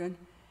children.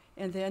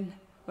 And then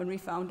when we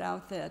found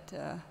out that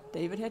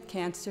David had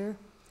cancer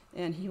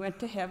and he went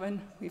to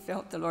heaven, we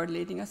felt the Lord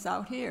leading us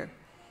out here.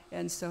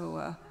 And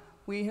so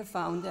we have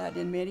found that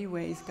in many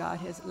ways God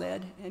has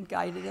led and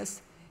guided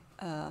us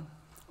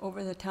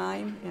over the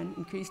time and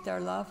increased our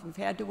love. We've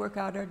had to work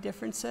out our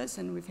differences,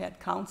 and we've had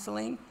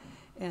counseling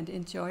and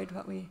enjoyed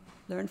what we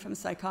learned from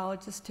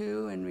psychologists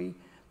too, and we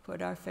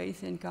put our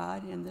faith in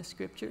God and the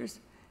scriptures.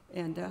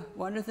 And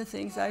one of the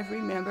things I've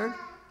remembered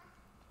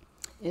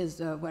is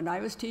when I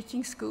was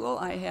teaching school,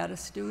 I had a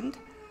student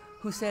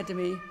who said to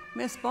me,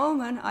 "Miss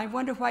Bowman, I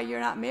wonder why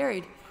you're not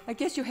married. I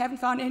guess you haven't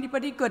found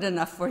anybody good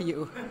enough for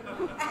you."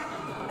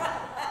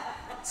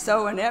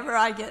 So whenever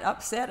I get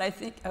upset, I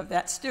think of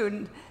that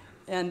student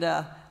and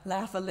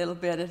laugh a little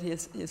bit at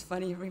his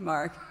funny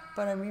remark.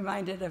 But I'm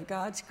reminded of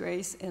God's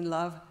grace and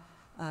love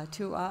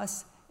to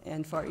us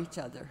and for each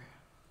other.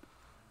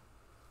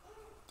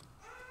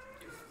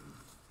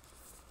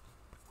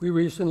 We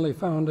recently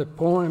found a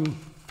poem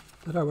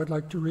that I would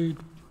like to read.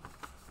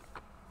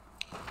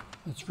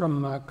 It's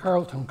from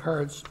Carlton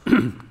Cards.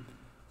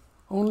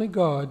 Only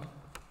God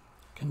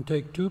can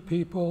take two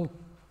people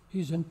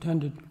He's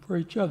intended for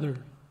each other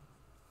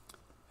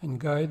and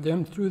guide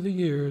them through the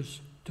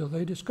years till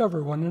they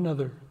discover one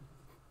another.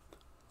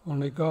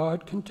 Only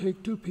God can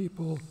take two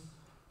people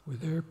with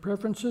their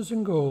preferences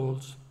and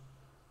goals,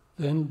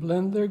 then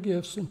blend their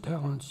gifts and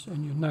talents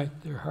and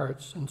unite their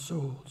hearts and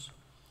souls.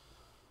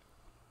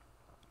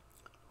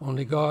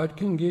 Only God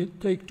can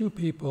take two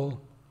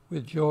people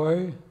with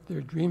joy they're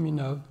dreaming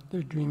of,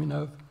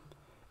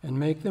 and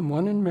make them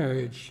one in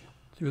marriage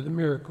through the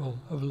miracle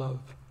of love.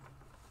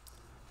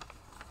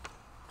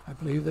 I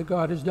believe that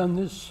God has done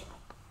this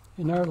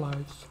in our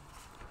lives,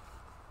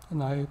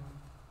 and I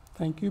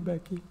thank you,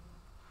 Becky,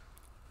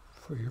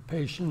 for your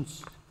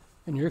patience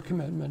and your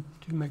commitment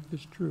to make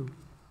this true.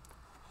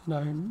 And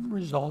I'm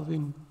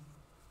renewing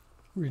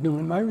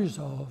my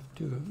resolve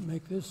to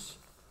make this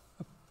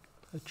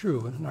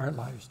true in our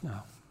lives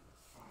now.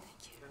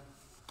 Thank you.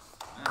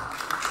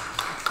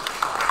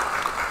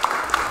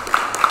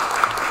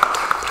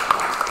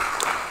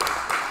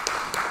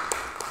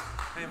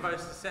 I invite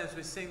us to stand as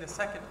we sing the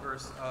second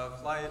verse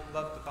of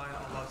Love Divine,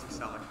 All Loves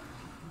Excelling.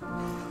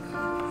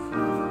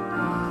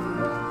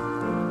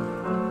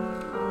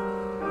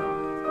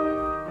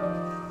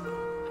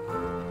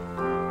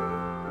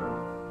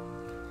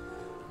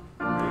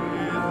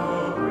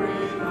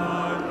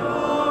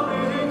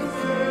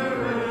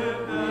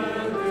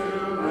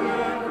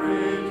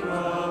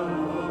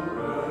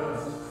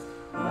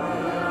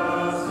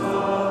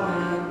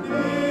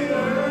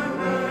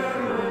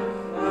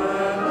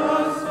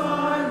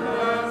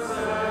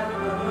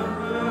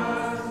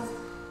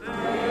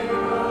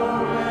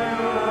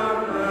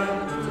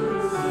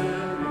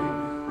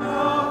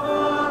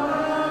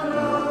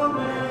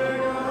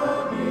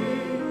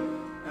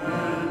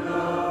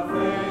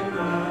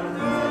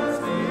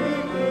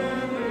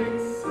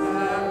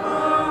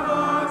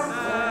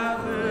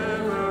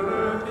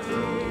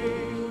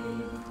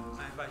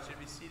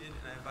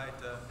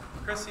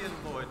 Chrissy and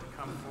Lloyd to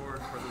come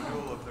forward for the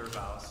renewal of their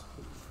vows.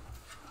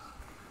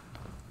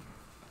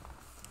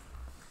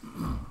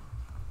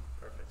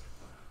 Perfect.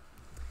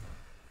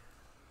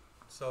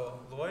 So,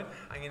 Lloyd,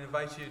 I'm going to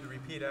invite you to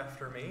repeat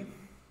after me.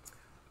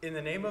 In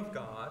the name of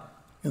God.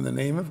 In the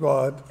name of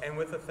God. And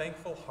with a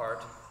thankful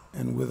heart.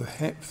 And with a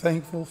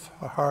thankful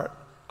heart.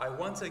 I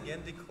once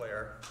again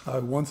declare.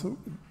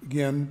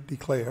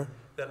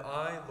 That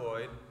I,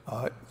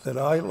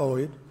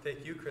 Lloyd.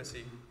 Take you,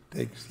 Chrissy.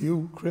 Takes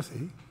you,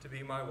 Chrissy. To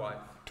be my wife.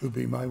 To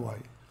be my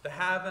wife. To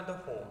have and to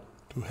hold.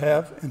 To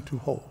have and to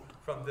hold.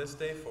 From this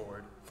day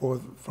forward.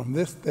 From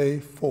this day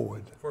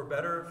forward. For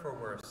better or for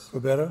worse. For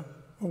better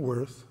or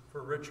worse.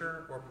 For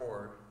richer or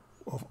poorer.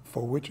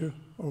 For richer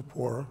or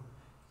poorer.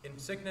 In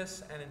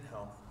sickness and in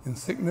health. In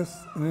sickness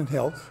and in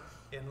health.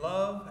 In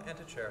love and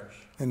to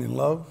cherish. And in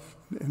love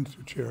and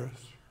to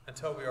cherish.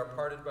 Until we are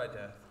parted by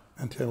death.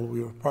 Until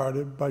we are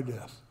parted by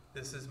death.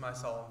 This is my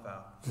solemn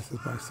vow. This is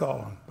my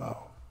solemn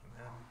vow.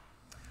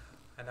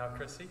 Amen. And now,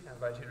 Chrissy, I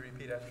invite you to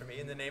repeat after me.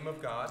 In the name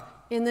of God.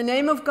 In the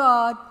name of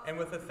God. And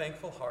with a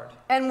thankful heart.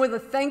 And with a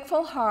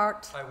thankful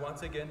heart. I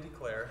once again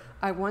declare.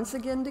 I once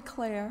again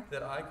declare.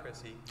 That I,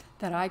 Chrissy.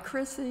 That I,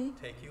 Chrissy.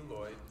 Take you,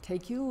 Lloyd.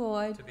 Take you,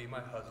 Lloyd. To be my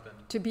husband.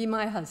 To be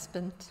my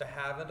husband. To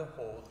have and to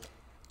hold.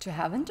 To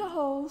have and to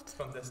hold.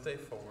 From this day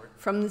forward.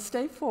 From this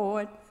day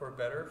forward. For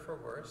better, for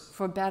worse.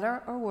 For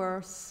better or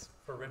worse.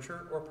 For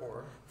richer or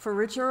poor. For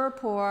richer or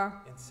poor.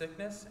 In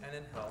sickness and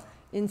in health.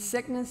 In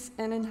sickness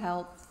and in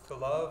health. To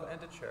love and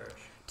to cherish.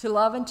 To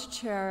love and to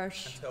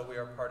cherish. Until we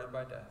are parted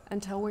by death.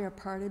 Until we are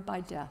parted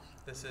by death.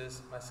 This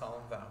is my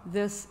solemn vow.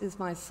 This is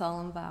my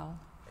solemn vow.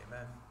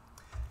 Amen.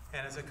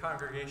 And as a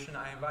congregation,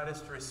 I invite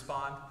us to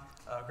respond.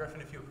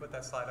 Griffin, if you would put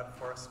that slide up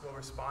for us, we'll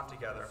respond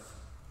together.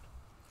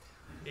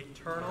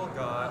 Eternal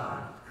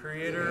God,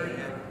 creator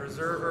and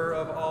preserver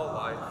of all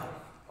life,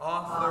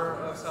 author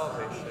of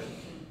salvation,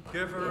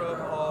 giver of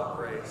all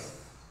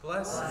grace,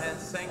 bless and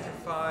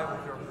sanctify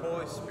with your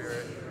Holy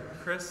Spirit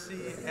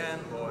Chrissy and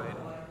Lloyd,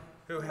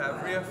 who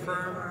have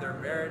reaffirmed their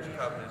marriage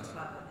covenant.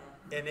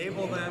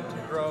 Enable them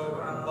to grow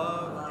in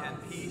love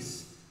and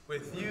peace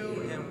with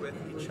you and with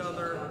each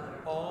other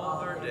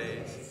all their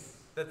days,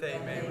 that they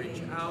may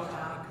reach out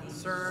in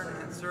concern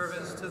and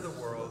service to the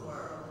world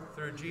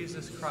through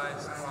Jesus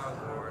Christ our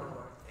Lord.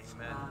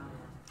 Amen.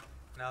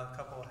 Now the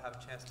couple will have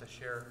a chance to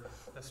share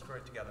the story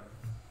together.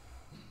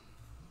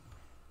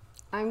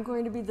 I'm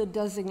going to be the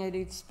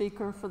designated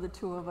speaker for the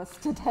two of us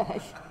today.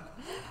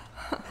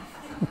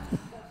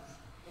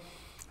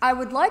 I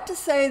would like to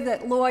say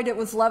that, Lloyd, it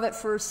was love at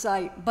first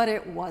sight, but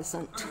it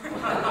wasn't.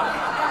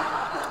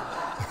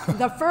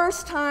 The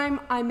first time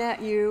I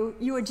met you,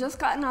 you had just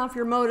gotten off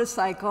your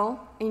motorcycle,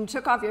 and you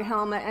took off your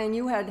helmet, and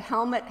you had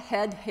helmet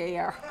head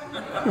hair.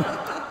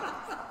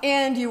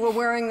 And you were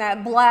wearing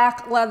that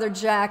black leather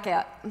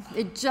jacket.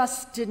 It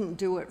just didn't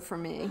do it for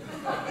me.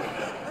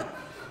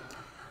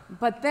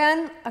 But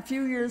then, a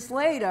few years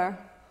later,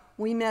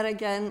 we met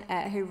again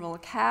at Haverhill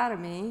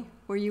Academy,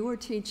 where you were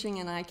teaching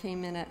and I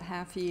came in at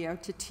half a year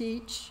to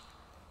teach.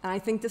 And I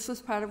think this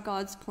was part of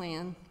God's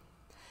plan.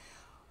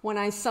 When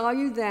I saw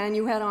you then,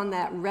 you had on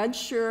that red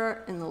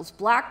shirt and those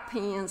black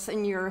pants,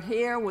 and your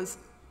hair was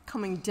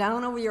coming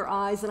down over your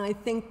eyes, and I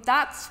think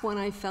that's when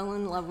I fell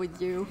in love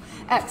with you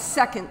at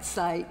second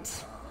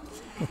sight.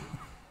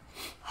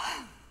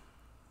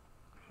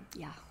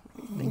 Yeah,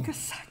 think a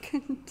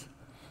second.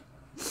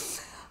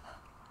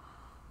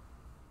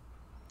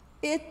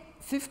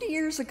 50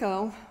 years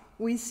ago,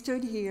 we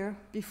stood here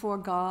before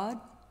God,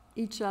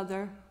 each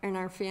other, and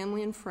our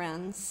family and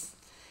friends,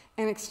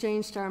 and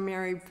exchanged our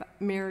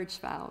marriage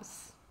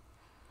vows.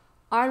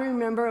 I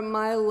remember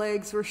my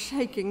legs were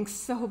shaking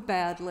so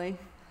badly.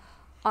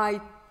 I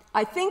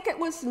think it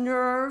was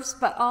nerves,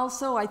 but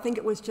also I think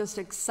it was just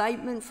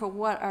excitement for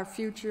what our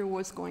future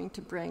was going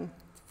to bring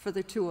for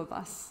the two of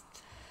us.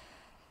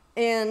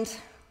 And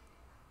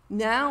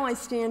now I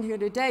stand here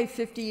today,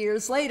 50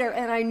 years later,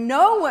 and I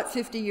know what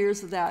 50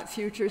 years of that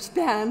future's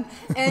been.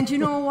 And you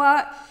know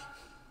what?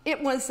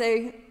 It was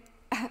a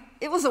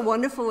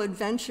wonderful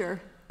adventure,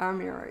 our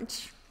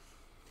marriage.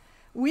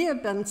 We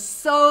have been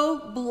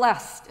so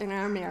blessed in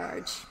our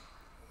marriage.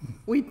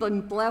 We've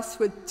been blessed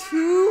with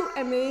two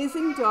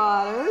amazing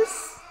daughters,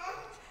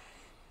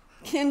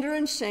 Kinder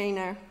and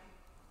Shana,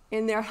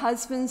 and their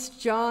husbands,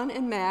 John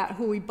and Matt,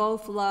 who we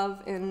both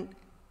love and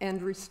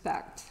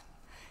respect.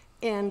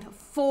 And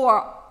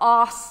 4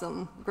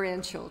 awesome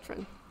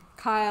grandchildren,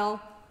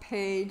 Kyle,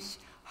 Paige,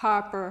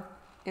 Harper,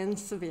 and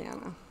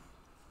Savannah.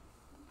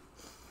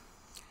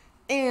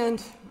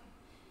 And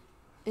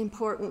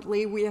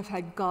importantly, we have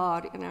had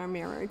God in our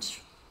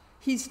marriage.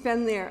 He's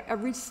been there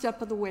every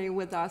step of the way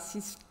with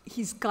us.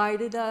 He's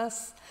guided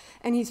us,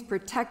 and he's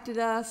protected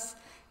us,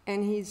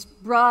 and he's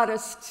brought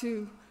us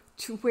to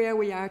where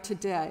we are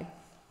today.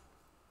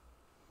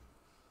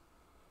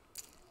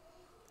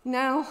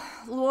 Now,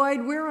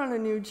 Lloyd, we're on a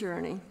new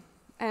journey,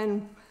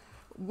 and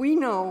we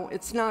know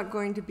it's not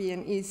going to be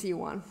an easy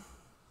one.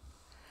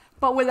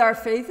 But with our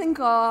faith in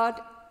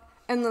God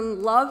and the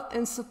love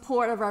and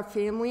support of our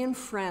family and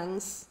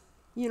friends,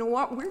 you know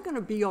what? We're going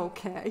to be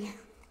okay.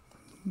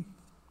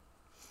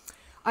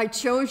 I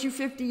chose you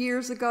 50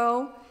 years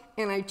ago,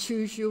 and I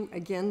choose you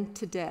again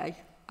today.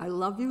 I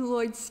love you,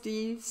 Lloyd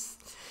Steves.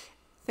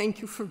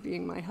 Thank you for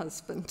being my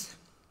husband.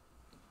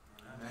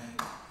 Amen.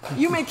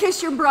 You may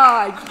kiss your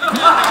bride.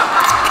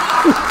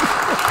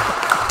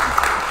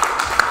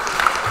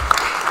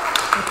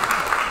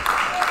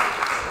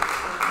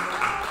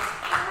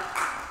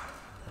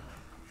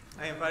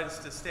 I invite us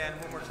to stand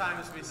one more time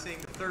as we sing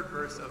the third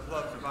verse of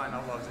Love Divine,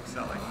 All Loves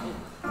Excelling. We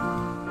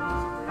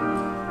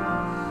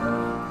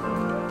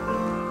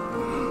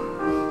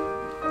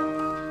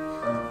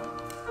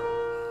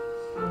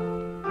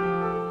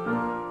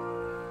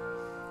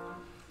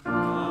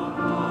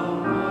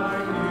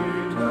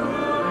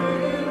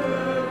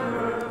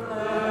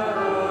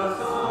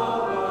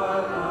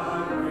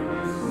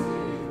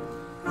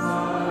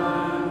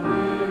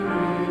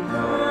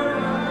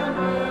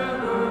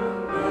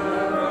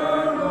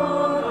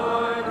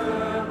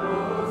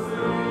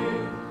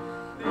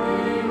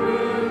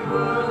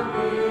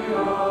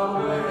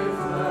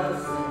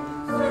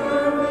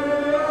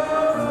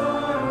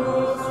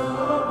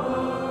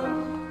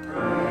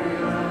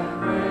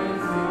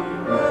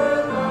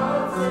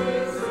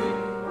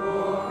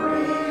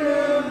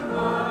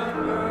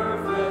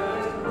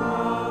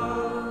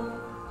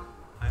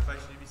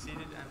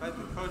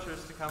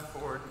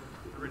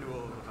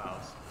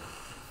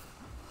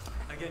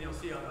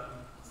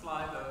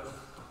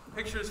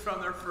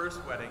from their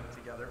first wedding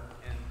together.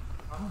 And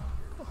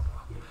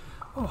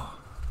Oh,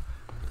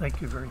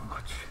 thank you very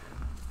much.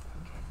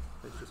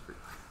 it's just for you.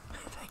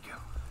 Thank you.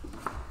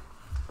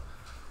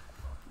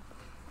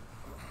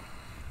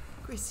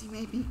 Chrissy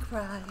made me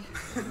cry.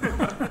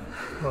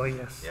 Oh,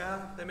 yes. Yeah,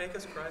 they make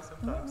us cry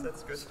sometimes.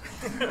 That's good.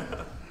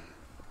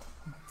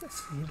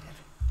 Let's see it.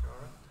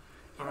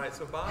 All right,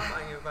 so Bob, I'm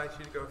going to invite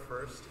you to go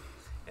first.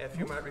 If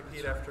you might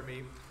repeat after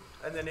me.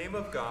 In the name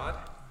of God,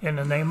 In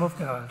the name of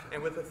God,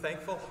 and with a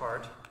thankful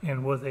heart,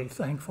 and with a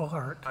thankful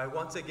heart, I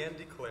once again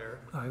declare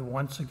I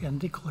once again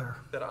declare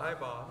that I,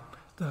 Bob,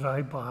 that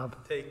I, Bob,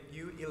 take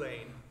you,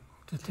 Elaine,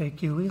 to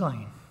take you,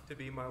 Elaine, to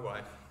be my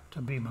wife,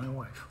 to be my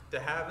wife, to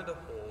have and to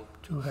hold,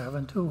 to have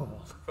and to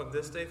hold, from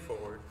this day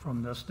forward,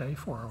 from this day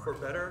for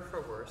forward, better,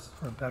 for worse,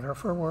 for better,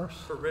 for worse,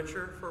 for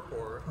richer, for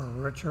poorer, for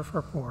richer,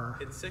 for poorer,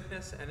 in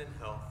sickness and in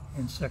health,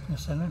 in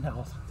sickness and in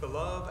health, to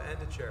love and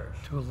to cherish,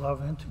 to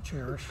love and to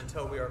cherish,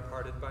 until we are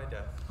parted by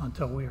death.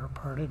 until we are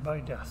parted by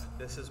death.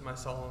 This is my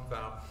solemn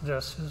vow.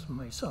 This is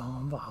my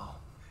solemn vow.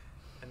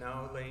 And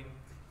now, Elaine,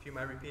 if you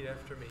might repeat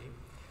after me.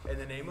 In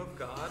the name of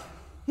God,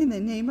 In the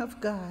name of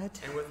God,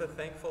 and with a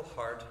thankful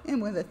heart,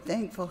 and with a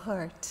thankful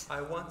heart,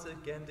 I once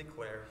again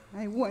declare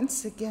I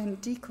once again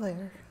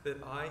declare that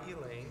I,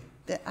 Elaine,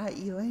 that I,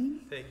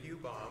 Elaine, take you,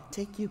 Bob,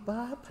 take you,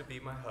 Bob, to be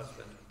my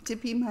husband, to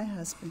be my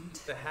husband,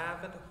 to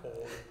have and to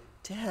hold,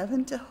 to have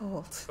and to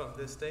hold, from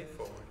this day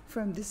forward,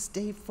 from this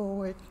day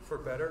forward, for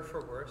better,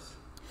 for worse,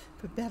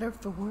 for better,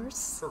 for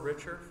worse, for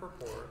richer, for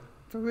poorer,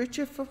 for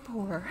richer, for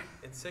poorer,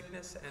 in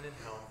sickness and in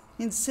health,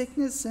 in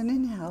sickness and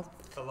in health,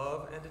 to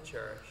love and to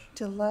cherish,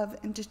 to love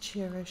and to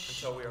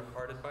cherish, until we are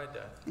parted by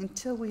death.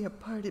 until we are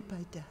parted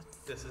by death.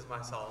 This is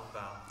my solemn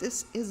vow.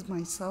 This is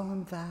my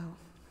solemn vow.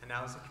 And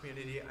now, as a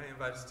community, I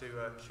invite us to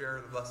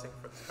share the blessing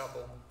for this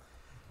couple.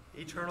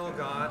 Eternal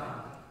God,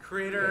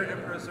 creator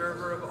and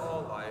preserver of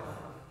all life,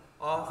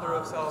 author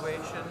of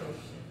salvation,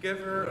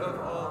 giver of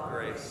all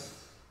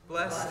grace,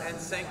 bless and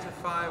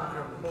sanctify with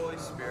your Holy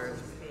Spirit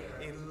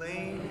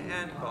Elaine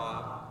and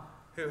Bob,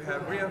 who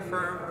have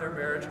reaffirmed their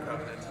marriage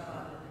covenant.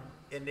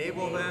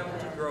 Enable them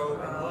to grow in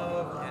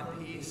love and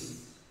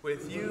peace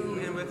with you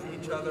and with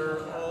each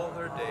other all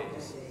their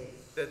days,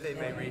 that they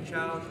may reach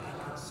out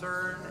in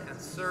concern and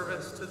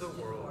service to the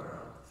world,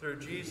 through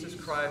Jesus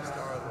Christ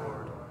our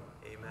Lord.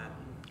 Amen.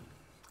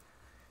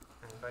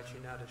 I invite you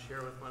now to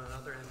share with one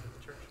another and with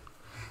the church.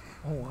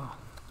 Oh, wow.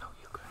 No,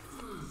 you go.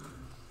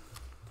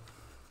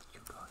 You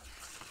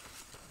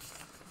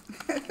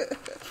go.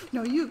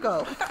 No, you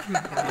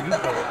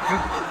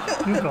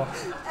go. You go.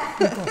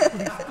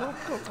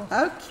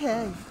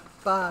 Okay,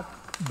 Bob.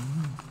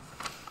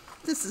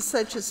 This is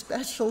such a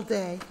special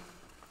day.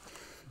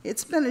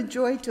 It's been a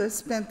joy to have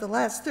spent the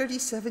last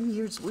 37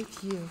 years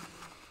with you.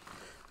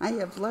 I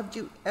have loved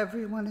you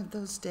every one of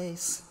those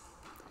days.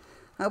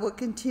 I will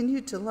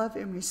continue to love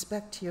and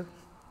respect you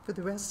for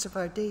the rest of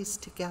our days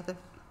together.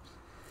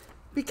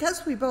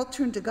 Because we both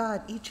turn to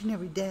God each and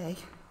every day,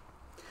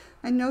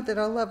 I know that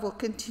our love will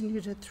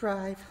continue to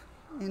thrive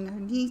and our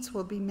needs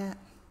will be met.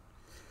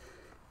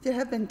 There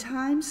have been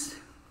times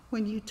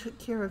when you took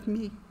care of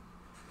me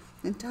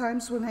and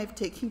times when I've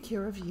taken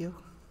care of you.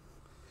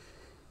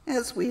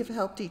 As we have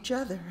helped each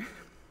other,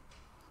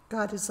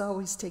 God is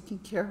always taking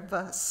care of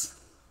us.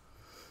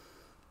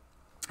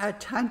 Our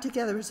time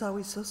together is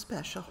always so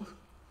special.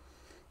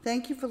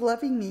 Thank you for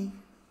loving me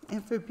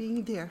and for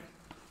being there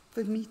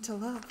for me to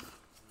love.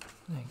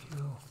 Thank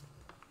you.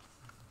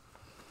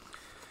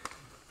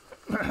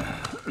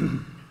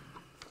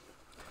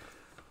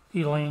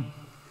 Elaine,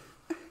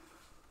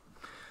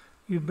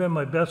 you've been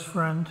my best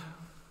friend,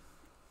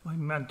 my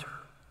mentor,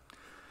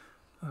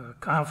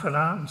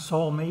 confidant and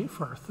soulmate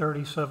for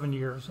 37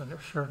 years, and it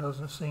sure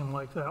doesn't seem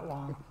like that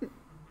long.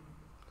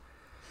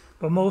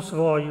 But most of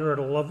all, you're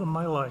the love of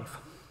my life.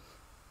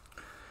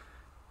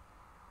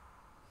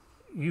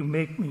 You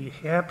make me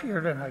happier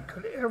than I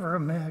could ever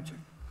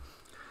imagine,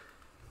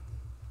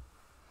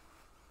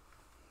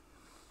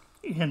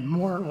 and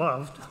more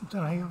loved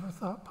than I ever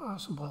thought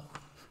possible.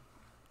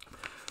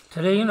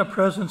 Today, in the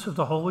presence of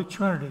the Holy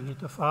Trinity,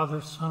 the Father,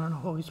 Son, and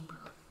Holy Spirit,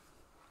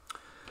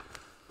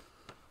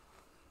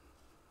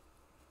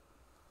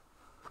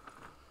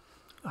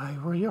 I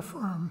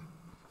reaffirm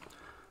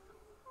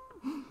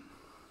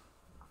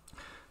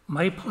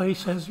my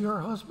place as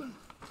your husband.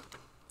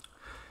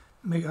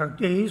 May our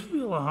days be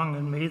long,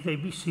 and may they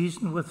be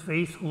seasoned with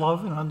faith,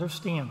 love, and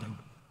understanding,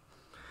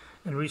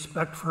 and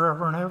respect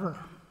forever and ever.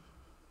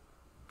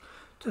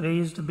 Today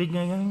is the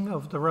beginning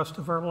of the rest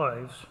of our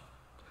lives.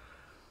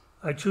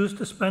 I choose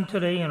to spend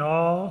today and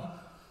all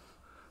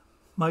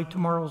my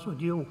tomorrows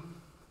with you.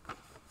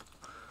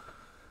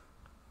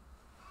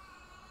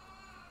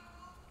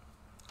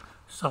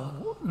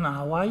 So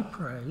now I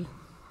pray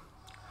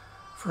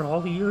for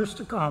all the years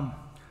to come,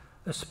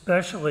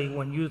 especially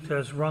when youth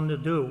has run to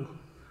do,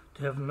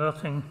 to have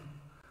nothing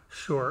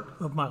short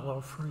of my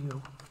love for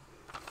you.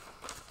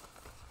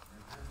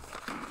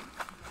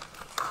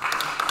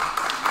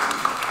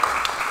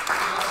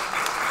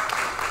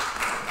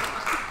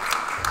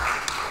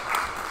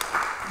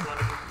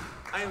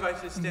 I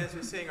invite you to stand as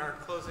we sing our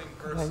closing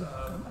verse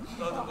of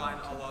Love the Blind,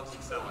 All Love's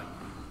Excelling.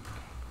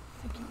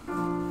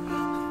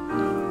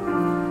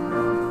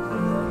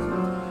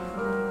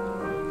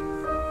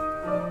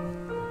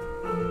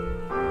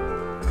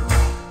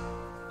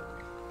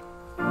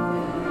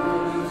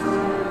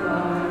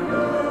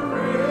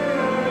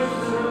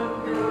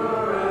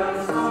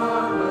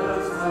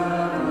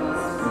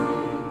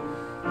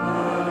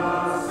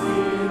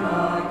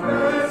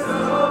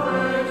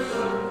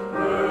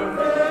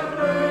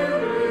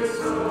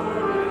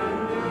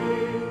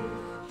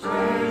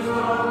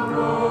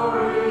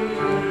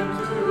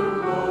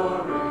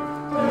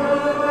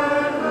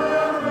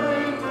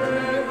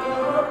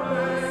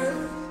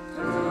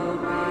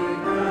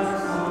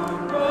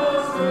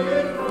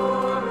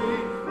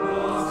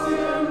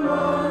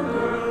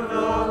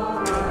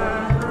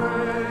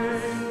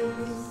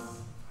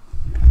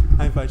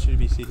 I invite you to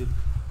be seated.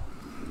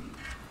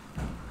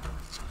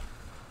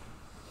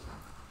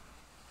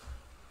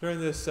 During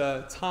this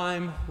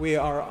time, we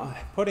are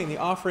putting the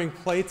offering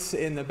plates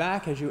in the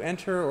back as you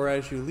enter or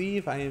as you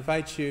leave. I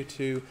invite you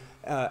to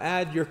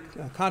add your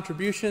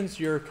contributions,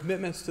 your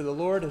commitments to the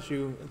Lord as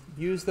you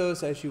use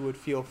those as you would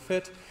feel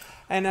fit.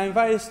 And I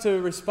invite us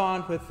to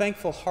respond with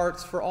thankful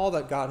hearts for all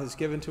that God has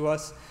given to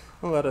us.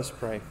 Well, let us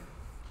pray.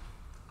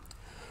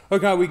 Oh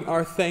God, we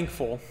are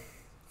thankful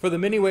for the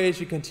many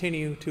ways you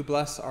continue to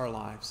bless our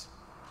lives.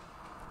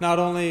 Not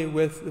only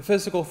with the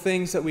physical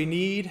things that we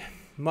need,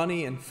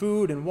 money and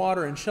food and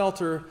water and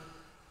shelter,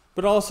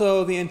 but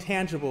also the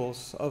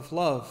intangibles of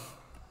love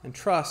and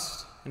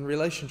trust and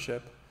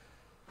relationship.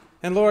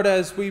 And Lord,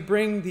 as we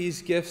bring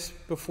these gifts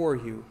before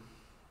you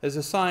as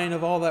a sign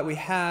of all that we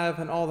have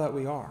and all that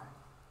we are,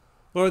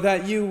 Lord,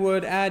 that you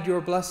would add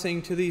your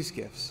blessing to these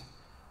gifts,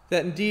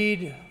 that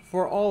indeed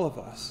for all of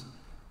us,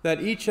 that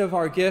each of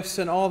our gifts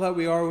and all that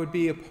we are would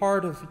be a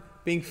part of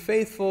being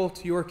faithful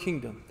to your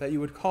kingdom, that you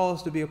would call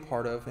us to be a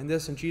part of, and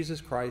this in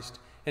Jesus Christ,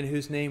 in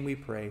whose name we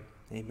pray.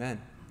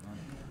 Amen.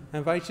 I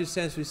invite you to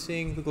stand as we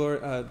sing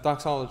the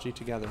doxology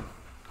together.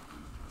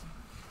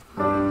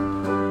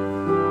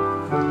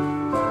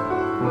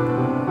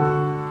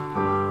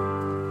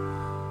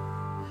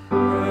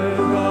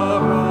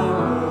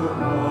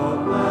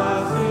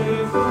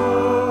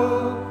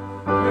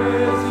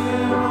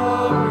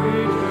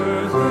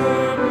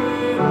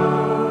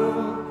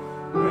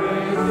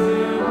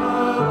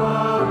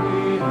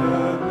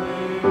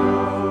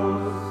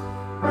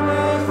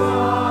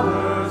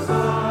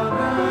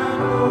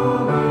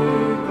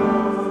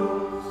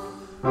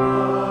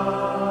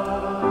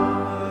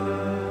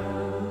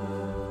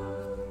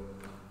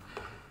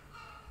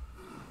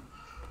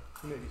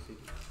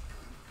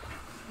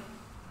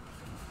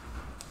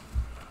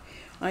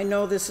 I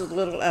know this is a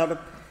little out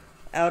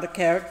of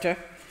character,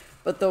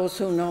 but those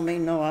who know me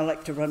know I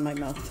like to run my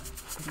mouth.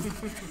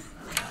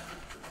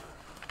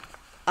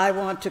 I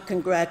want to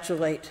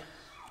congratulate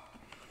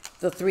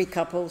the 3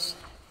 couples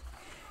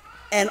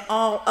and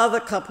all other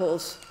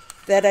couples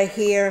that are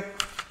here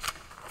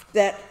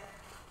that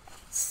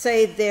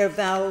say their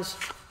vows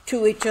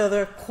to each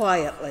other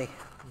quietly.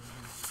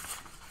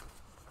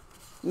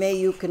 May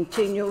you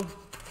continue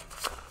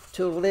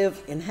to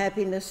live in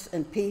happiness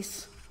and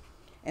peace,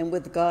 and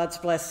with God's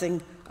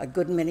blessing, a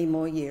good many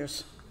more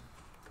years.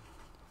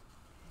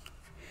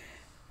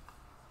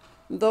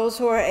 Those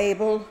who are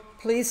able,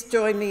 please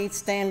join me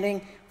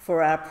standing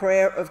for our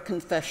prayer of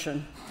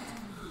confession.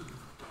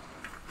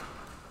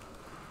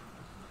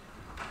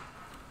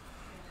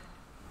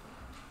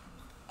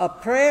 A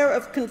prayer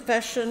of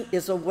confession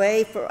is a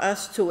way for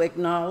us to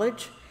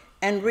acknowledge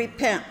and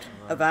repent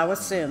of our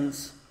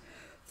sins.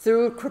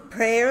 Through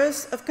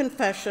prayers of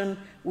confession,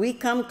 we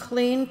come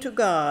clean to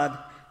God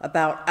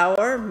about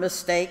our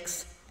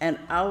mistakes and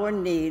our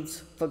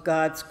needs for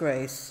God's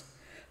grace.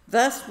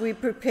 Thus, we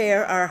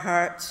prepare our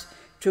hearts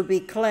to be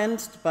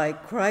cleansed by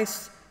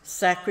Christ's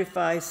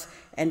sacrifice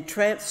and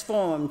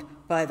transformed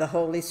by the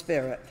Holy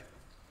Spirit.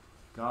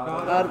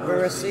 God of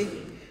mercy,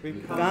 we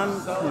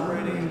come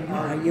celebrating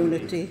our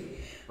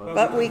unity,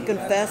 but we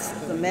confess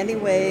the many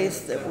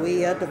ways that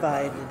we are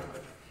divided.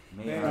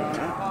 May our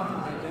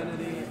common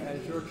identity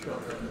as your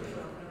children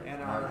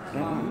and our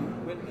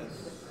common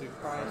witness to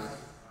Christ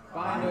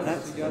bind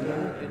us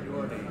together in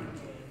your name.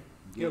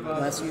 Give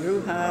us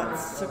true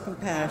hearts of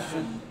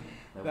compassion,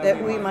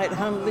 that we might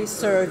humbly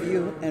serve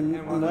you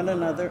and one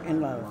another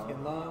in love,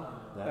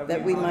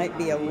 that we might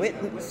be a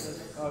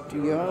witness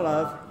to your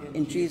love.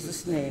 In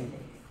Jesus' name,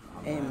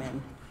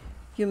 amen.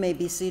 You may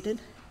be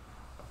seated.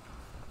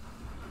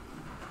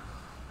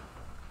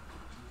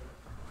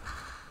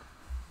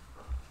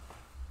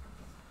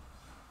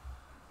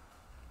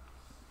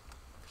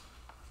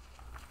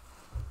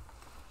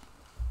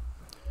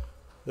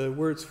 The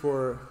words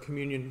for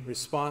communion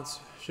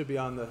response should be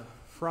on the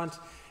front.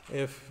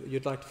 If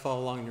you'd like to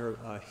follow along in your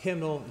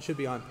hymnal, it should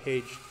be on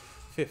page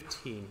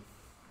 15.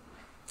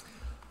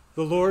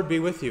 The Lord be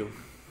with you.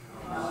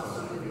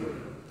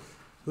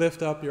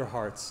 Lift up your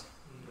hearts.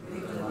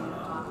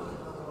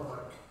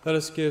 Let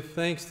us give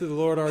thanks to the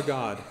Lord our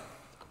God.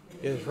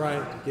 It is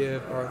right to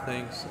give our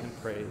thanks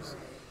and praise.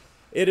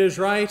 It is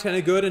right and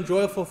a good and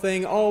joyful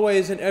thing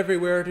always and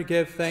everywhere to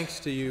give thanks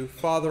to you,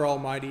 Father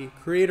Almighty,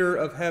 creator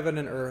of heaven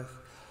and earth.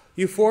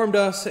 You formed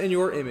us in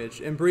your image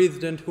and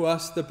breathed into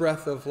us the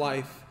breath of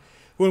life.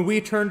 When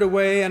we turned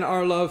away and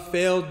our love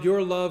failed,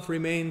 your love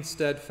remained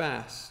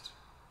steadfast.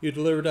 You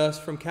delivered us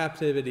from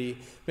captivity,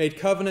 made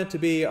covenant to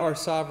be our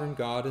sovereign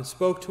God, and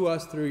spoke to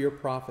us through your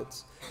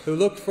prophets, who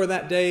looked for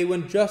that day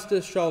when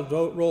justice shall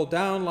roll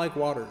down like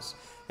waters,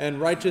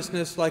 and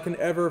righteousness like an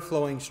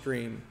ever-flowing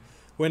stream,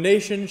 when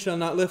nation shall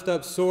not lift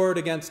up sword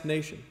against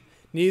nation,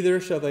 neither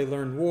shall they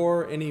learn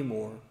war any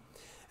more.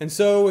 And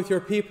so, with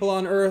your people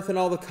on earth and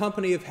all the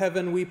company of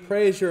heaven, we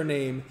praise your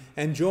name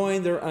and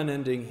join their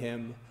unending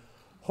hymn.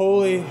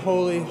 Holy,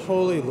 holy,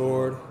 holy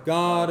Lord,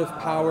 God of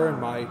power and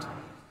might,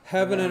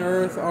 heaven and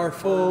earth are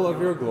full of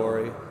your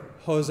glory.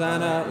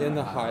 Hosanna in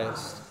the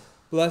highest.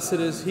 Blessed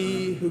is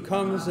he who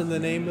comes in the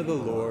name of the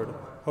Lord.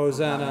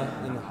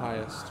 Hosanna in the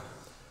highest.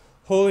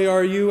 Holy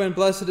are you, and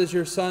blessed is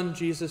your Son,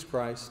 Jesus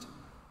Christ.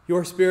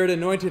 Your Spirit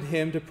anointed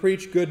him to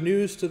preach good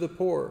news to the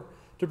poor,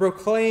 to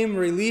proclaim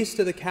release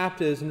to the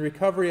captives and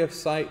recovery of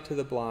sight to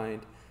the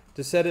blind,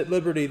 to set at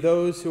liberty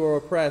those who are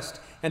oppressed,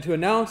 and to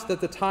announce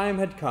that the time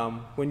had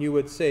come when you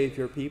would save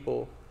your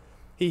people.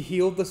 He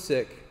healed the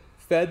sick,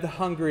 fed the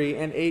hungry,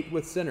 and ate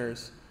with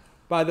sinners.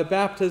 By the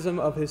baptism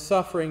of his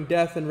suffering,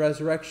 death, and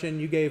resurrection,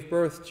 you gave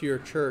birth to your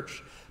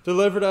church,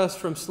 delivered us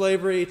from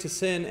slavery to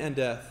sin and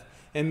death,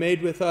 and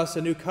made with us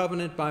a new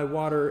covenant by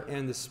water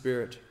and the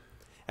Spirit.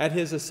 At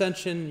his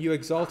ascension, you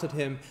exalted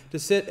him to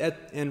sit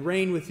and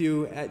reign with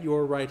you at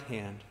your right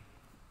hand.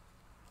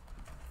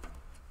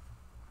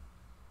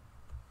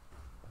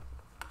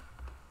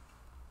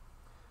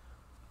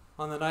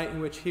 On the night in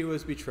which he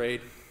was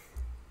betrayed,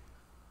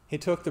 he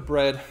took the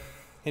bread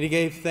and he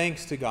gave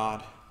thanks to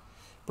God.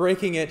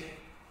 Breaking it,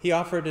 he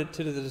offered it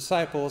to the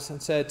disciples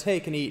and said,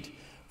 "Take and eat,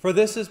 for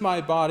this is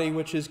my body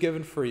which is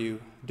given for you.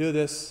 Do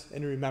this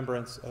in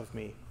remembrance of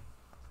me."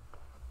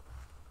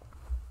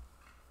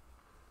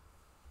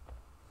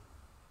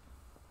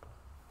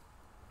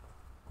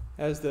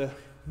 As the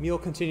meal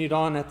continued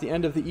on at the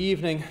end of the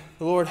evening,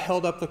 the Lord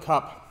held up the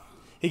cup.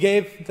 He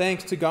gave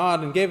thanks to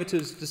God and gave it to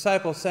his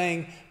disciples,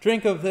 saying,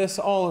 "Drink of this,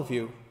 all of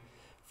you,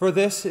 for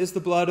this is the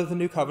blood of the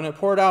new covenant,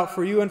 poured out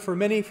for you and for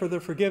many for the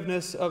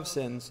forgiveness of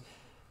sins.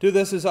 Do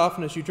this as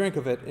often as you drink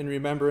of it in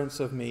remembrance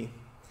of me."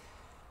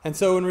 And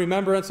so in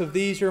remembrance of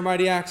these your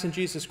mighty acts in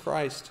Jesus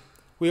Christ,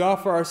 we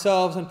offer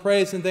ourselves in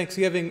praise and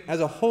thanksgiving as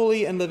a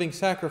holy and living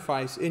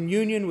sacrifice in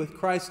union with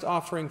Christ's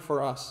offering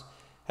for us,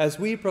 as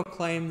we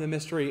proclaim the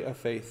mystery of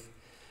faith.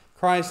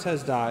 Christ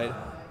has died.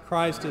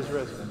 Christ is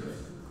risen.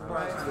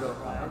 Christ will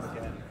come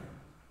again.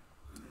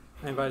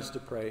 I invite us to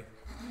pray.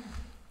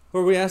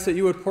 Lord, we ask that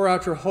you would pour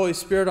out your Holy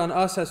Spirit on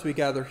us as we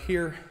gather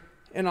here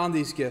and on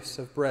these gifts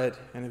of bread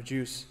and of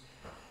juice.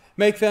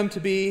 Make them to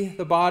be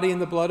the body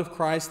and the blood of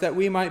Christ, that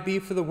we might be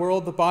for the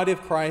world the body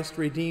of Christ,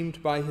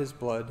 redeemed by his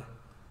blood.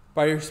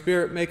 By your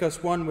Spirit, make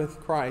us one with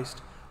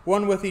Christ,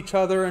 one with each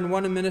other, and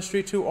one in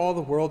ministry to all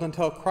the world,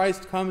 until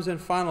Christ comes in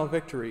final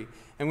victory,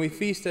 and we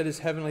feast at his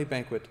heavenly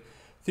banquet.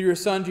 Through your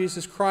Son,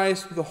 Jesus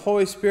Christ, with the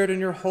Holy Spirit in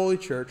your holy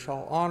church,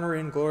 all honor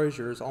and glory is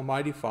yours,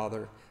 Almighty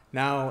Father,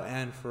 now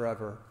and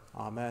forever.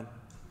 Amen.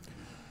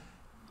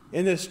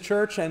 In this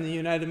church and the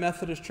United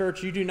Methodist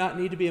Church, you do not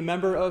need to be a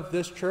member of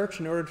this church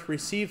in order to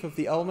receive of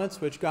the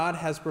elements which God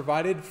has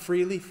provided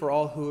freely for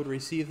all who would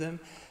receive them,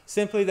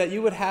 simply that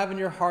you would have in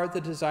your heart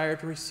the desire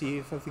to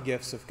receive of the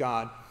gifts of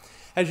God.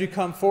 As you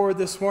come forward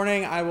this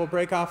morning, I will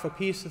break off a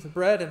piece of the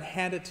bread and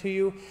hand it to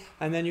you,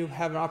 and then you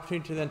have an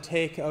opportunity to then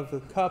take of the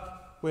cup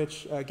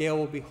which Gail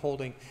will be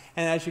holding.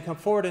 And as you come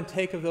forward and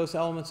take of those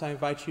elements, I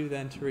invite you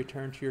then to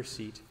return to your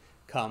seat.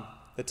 Come,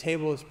 the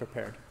table is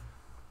prepared.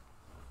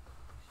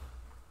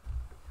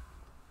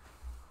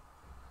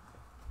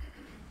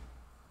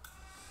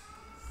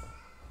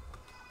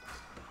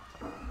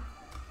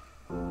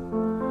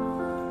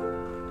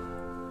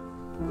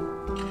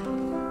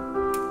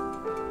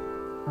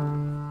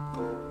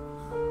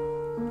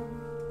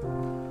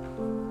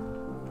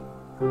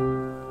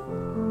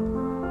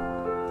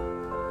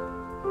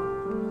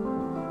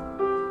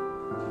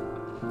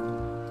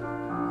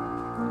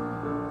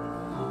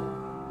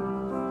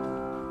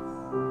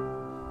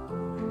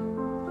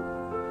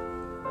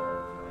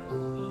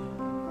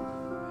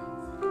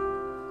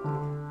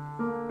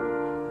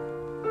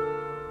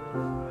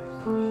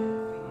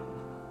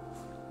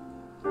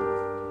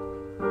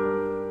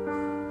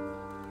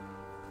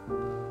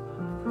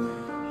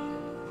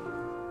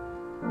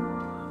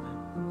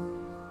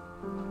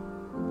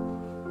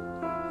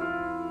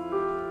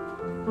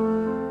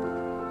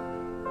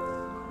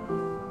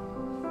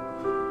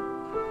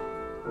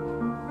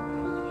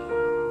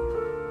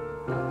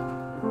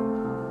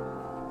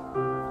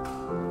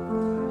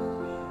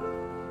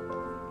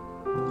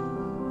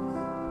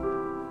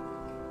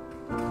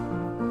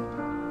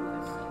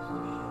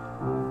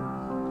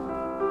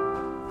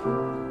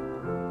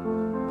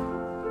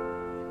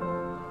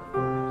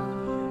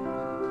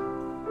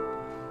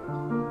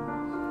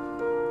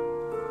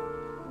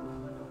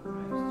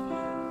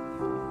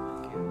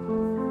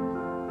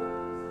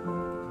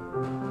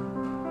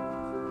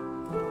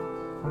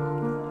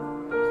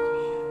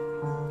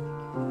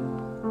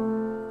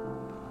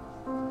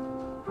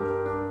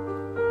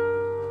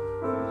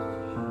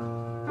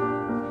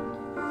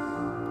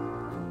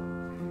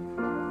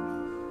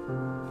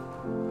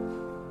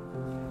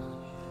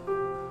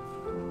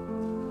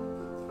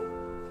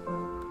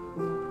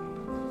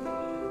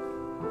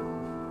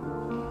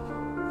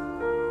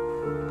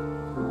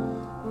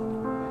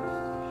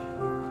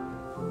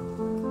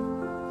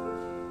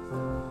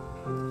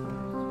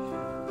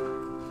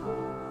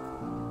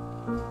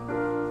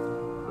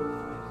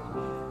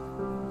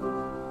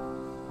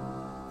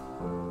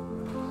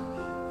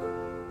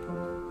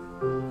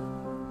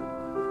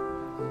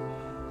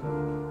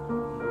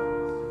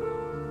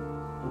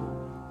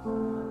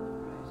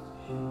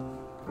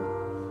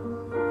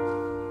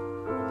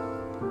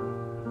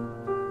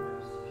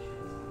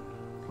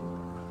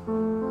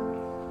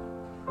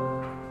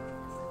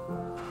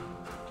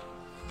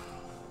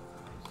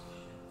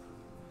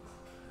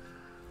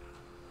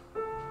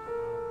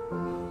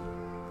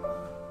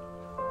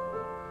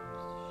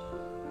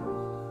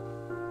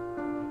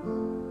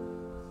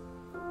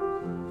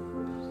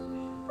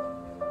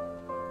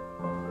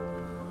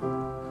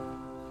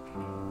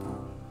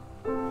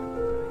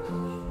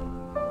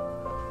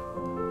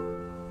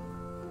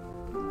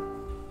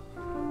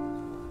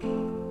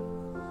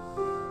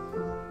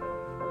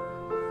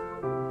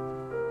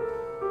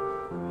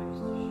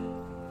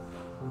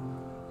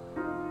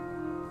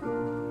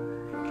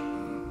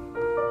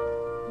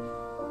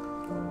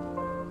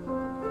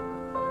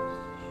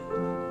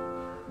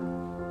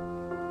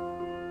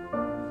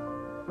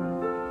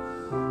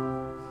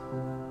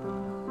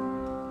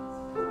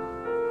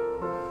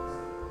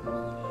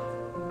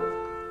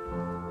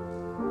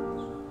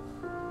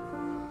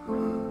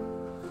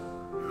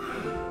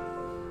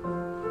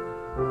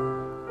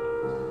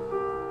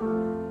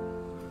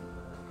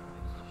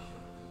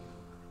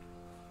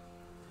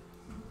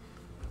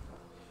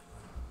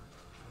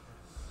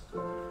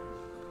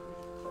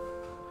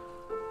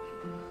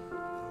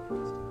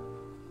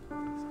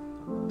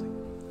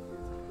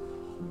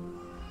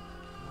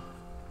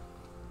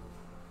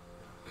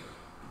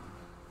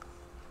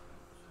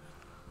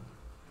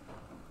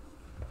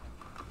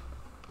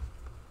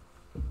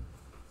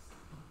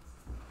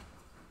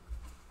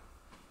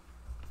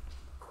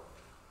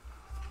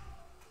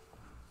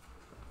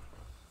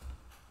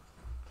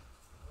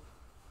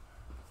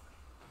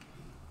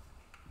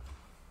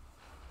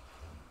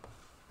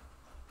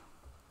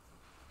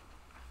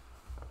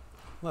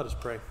 Let us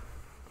pray.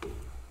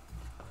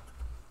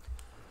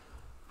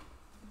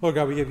 Lord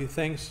God, we give you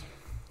thanks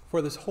for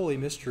this holy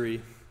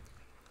mystery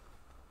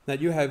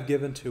that you have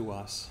given to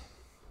us,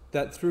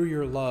 that through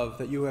your love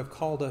that you have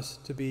called us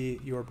to be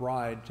your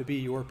bride, to be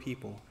your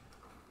people,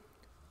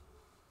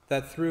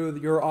 that through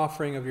your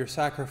offering of your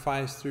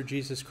sacrifice through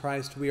Jesus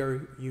Christ, we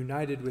are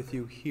united with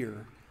you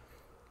here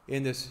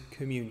in this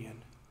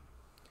communion.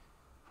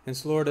 And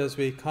so, Lord, as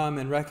we come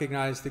and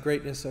recognize the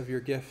greatness of your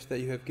gift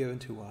that you have given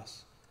to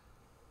us,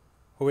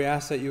 we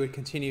ask that you would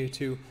continue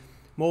to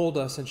mold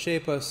us and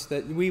shape us,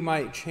 that we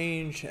might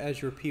change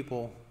as your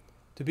people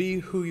to be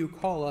who you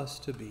call us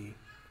to be,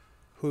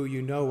 who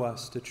you know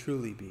us to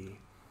truly be.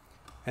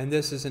 And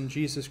this is in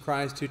Jesus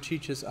Christ, who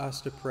teaches us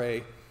to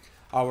pray,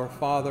 Our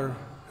Father,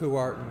 who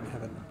art in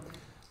heaven,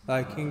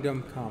 thy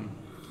kingdom come,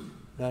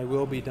 thy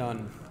will be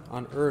done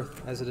on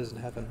earth as it is in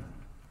heaven.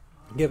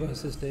 Give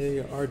us this day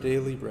our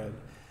daily bread,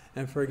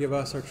 and forgive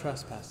us our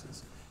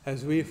trespasses,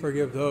 as we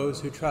forgive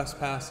those who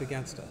trespass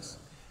against us.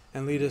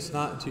 And lead us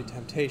not into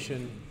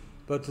temptation,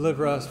 but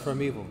deliver us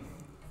from evil.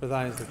 For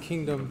thine is the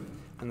kingdom,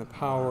 and the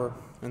power,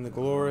 and the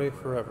glory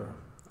forever.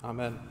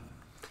 Amen.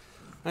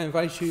 I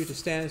invite you to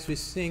stand as we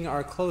sing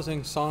our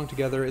closing song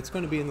together. It's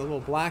going to be in the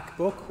little black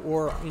book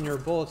or in your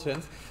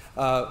bulletin.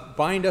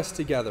 Bind Us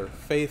Together,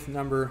 faith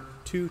number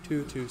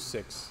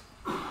 2226.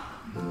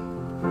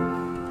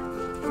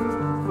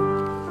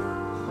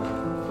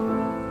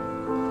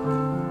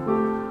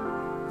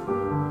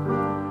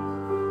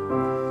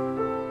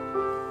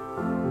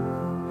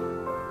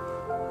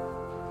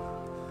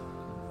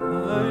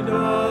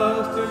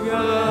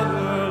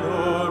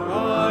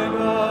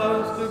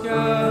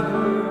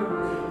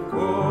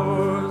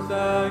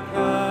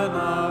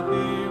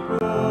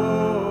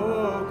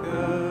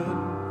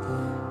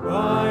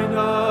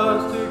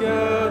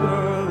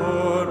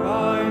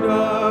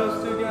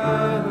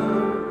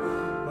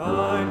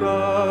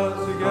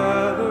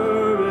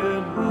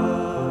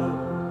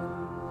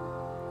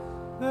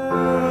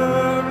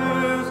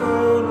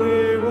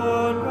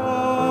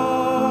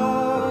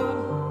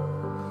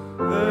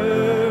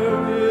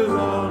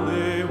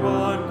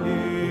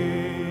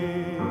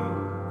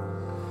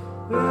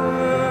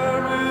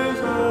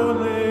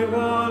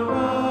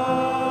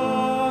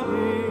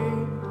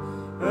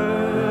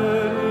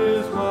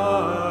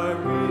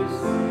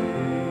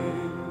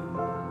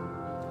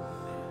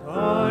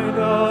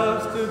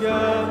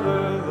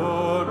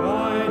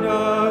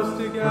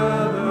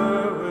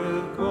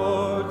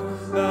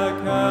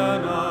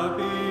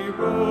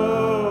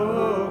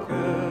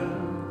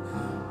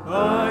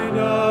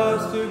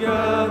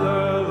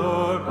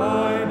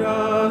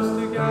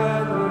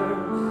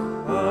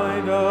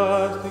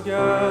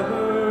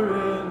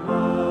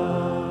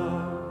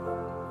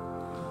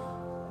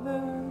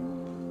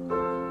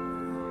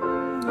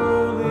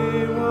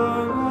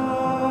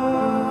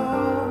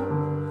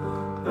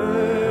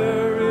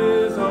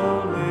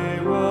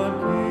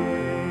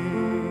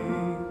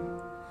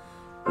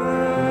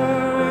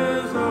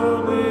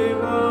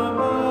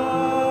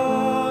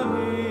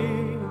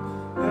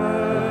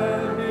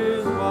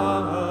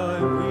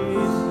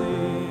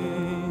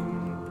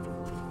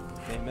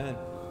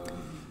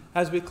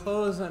 As we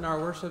close in our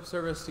worship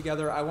service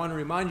together, I want to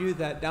remind you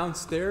that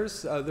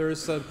downstairs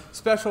there's some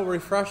special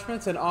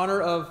refreshments in honor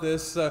of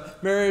this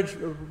marriage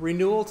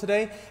renewal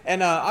today.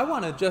 And I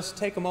want to just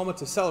take a moment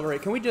to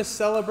celebrate. Can we just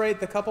celebrate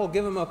the couple?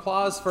 Give them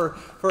applause for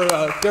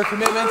their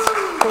commitments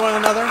to one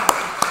another.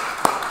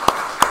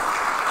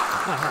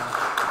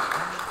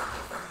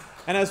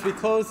 And as we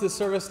close this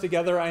service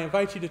together, I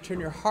invite you to turn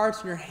your hearts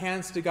and your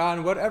hands to God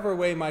in whatever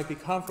way might be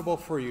comfortable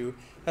for you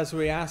as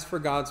we ask for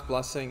God's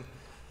blessing.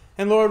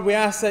 And Lord, we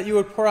ask that you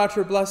would pour out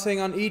your blessing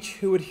on each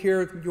who would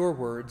hear your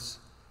words.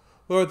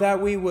 Lord,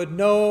 that we would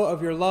know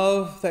of your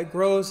love that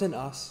grows in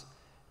us,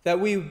 that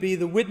we would be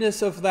the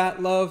witness of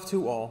that love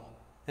to all.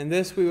 And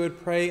this we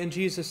would pray in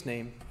Jesus'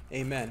 name.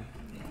 Amen.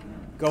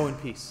 Go in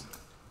peace.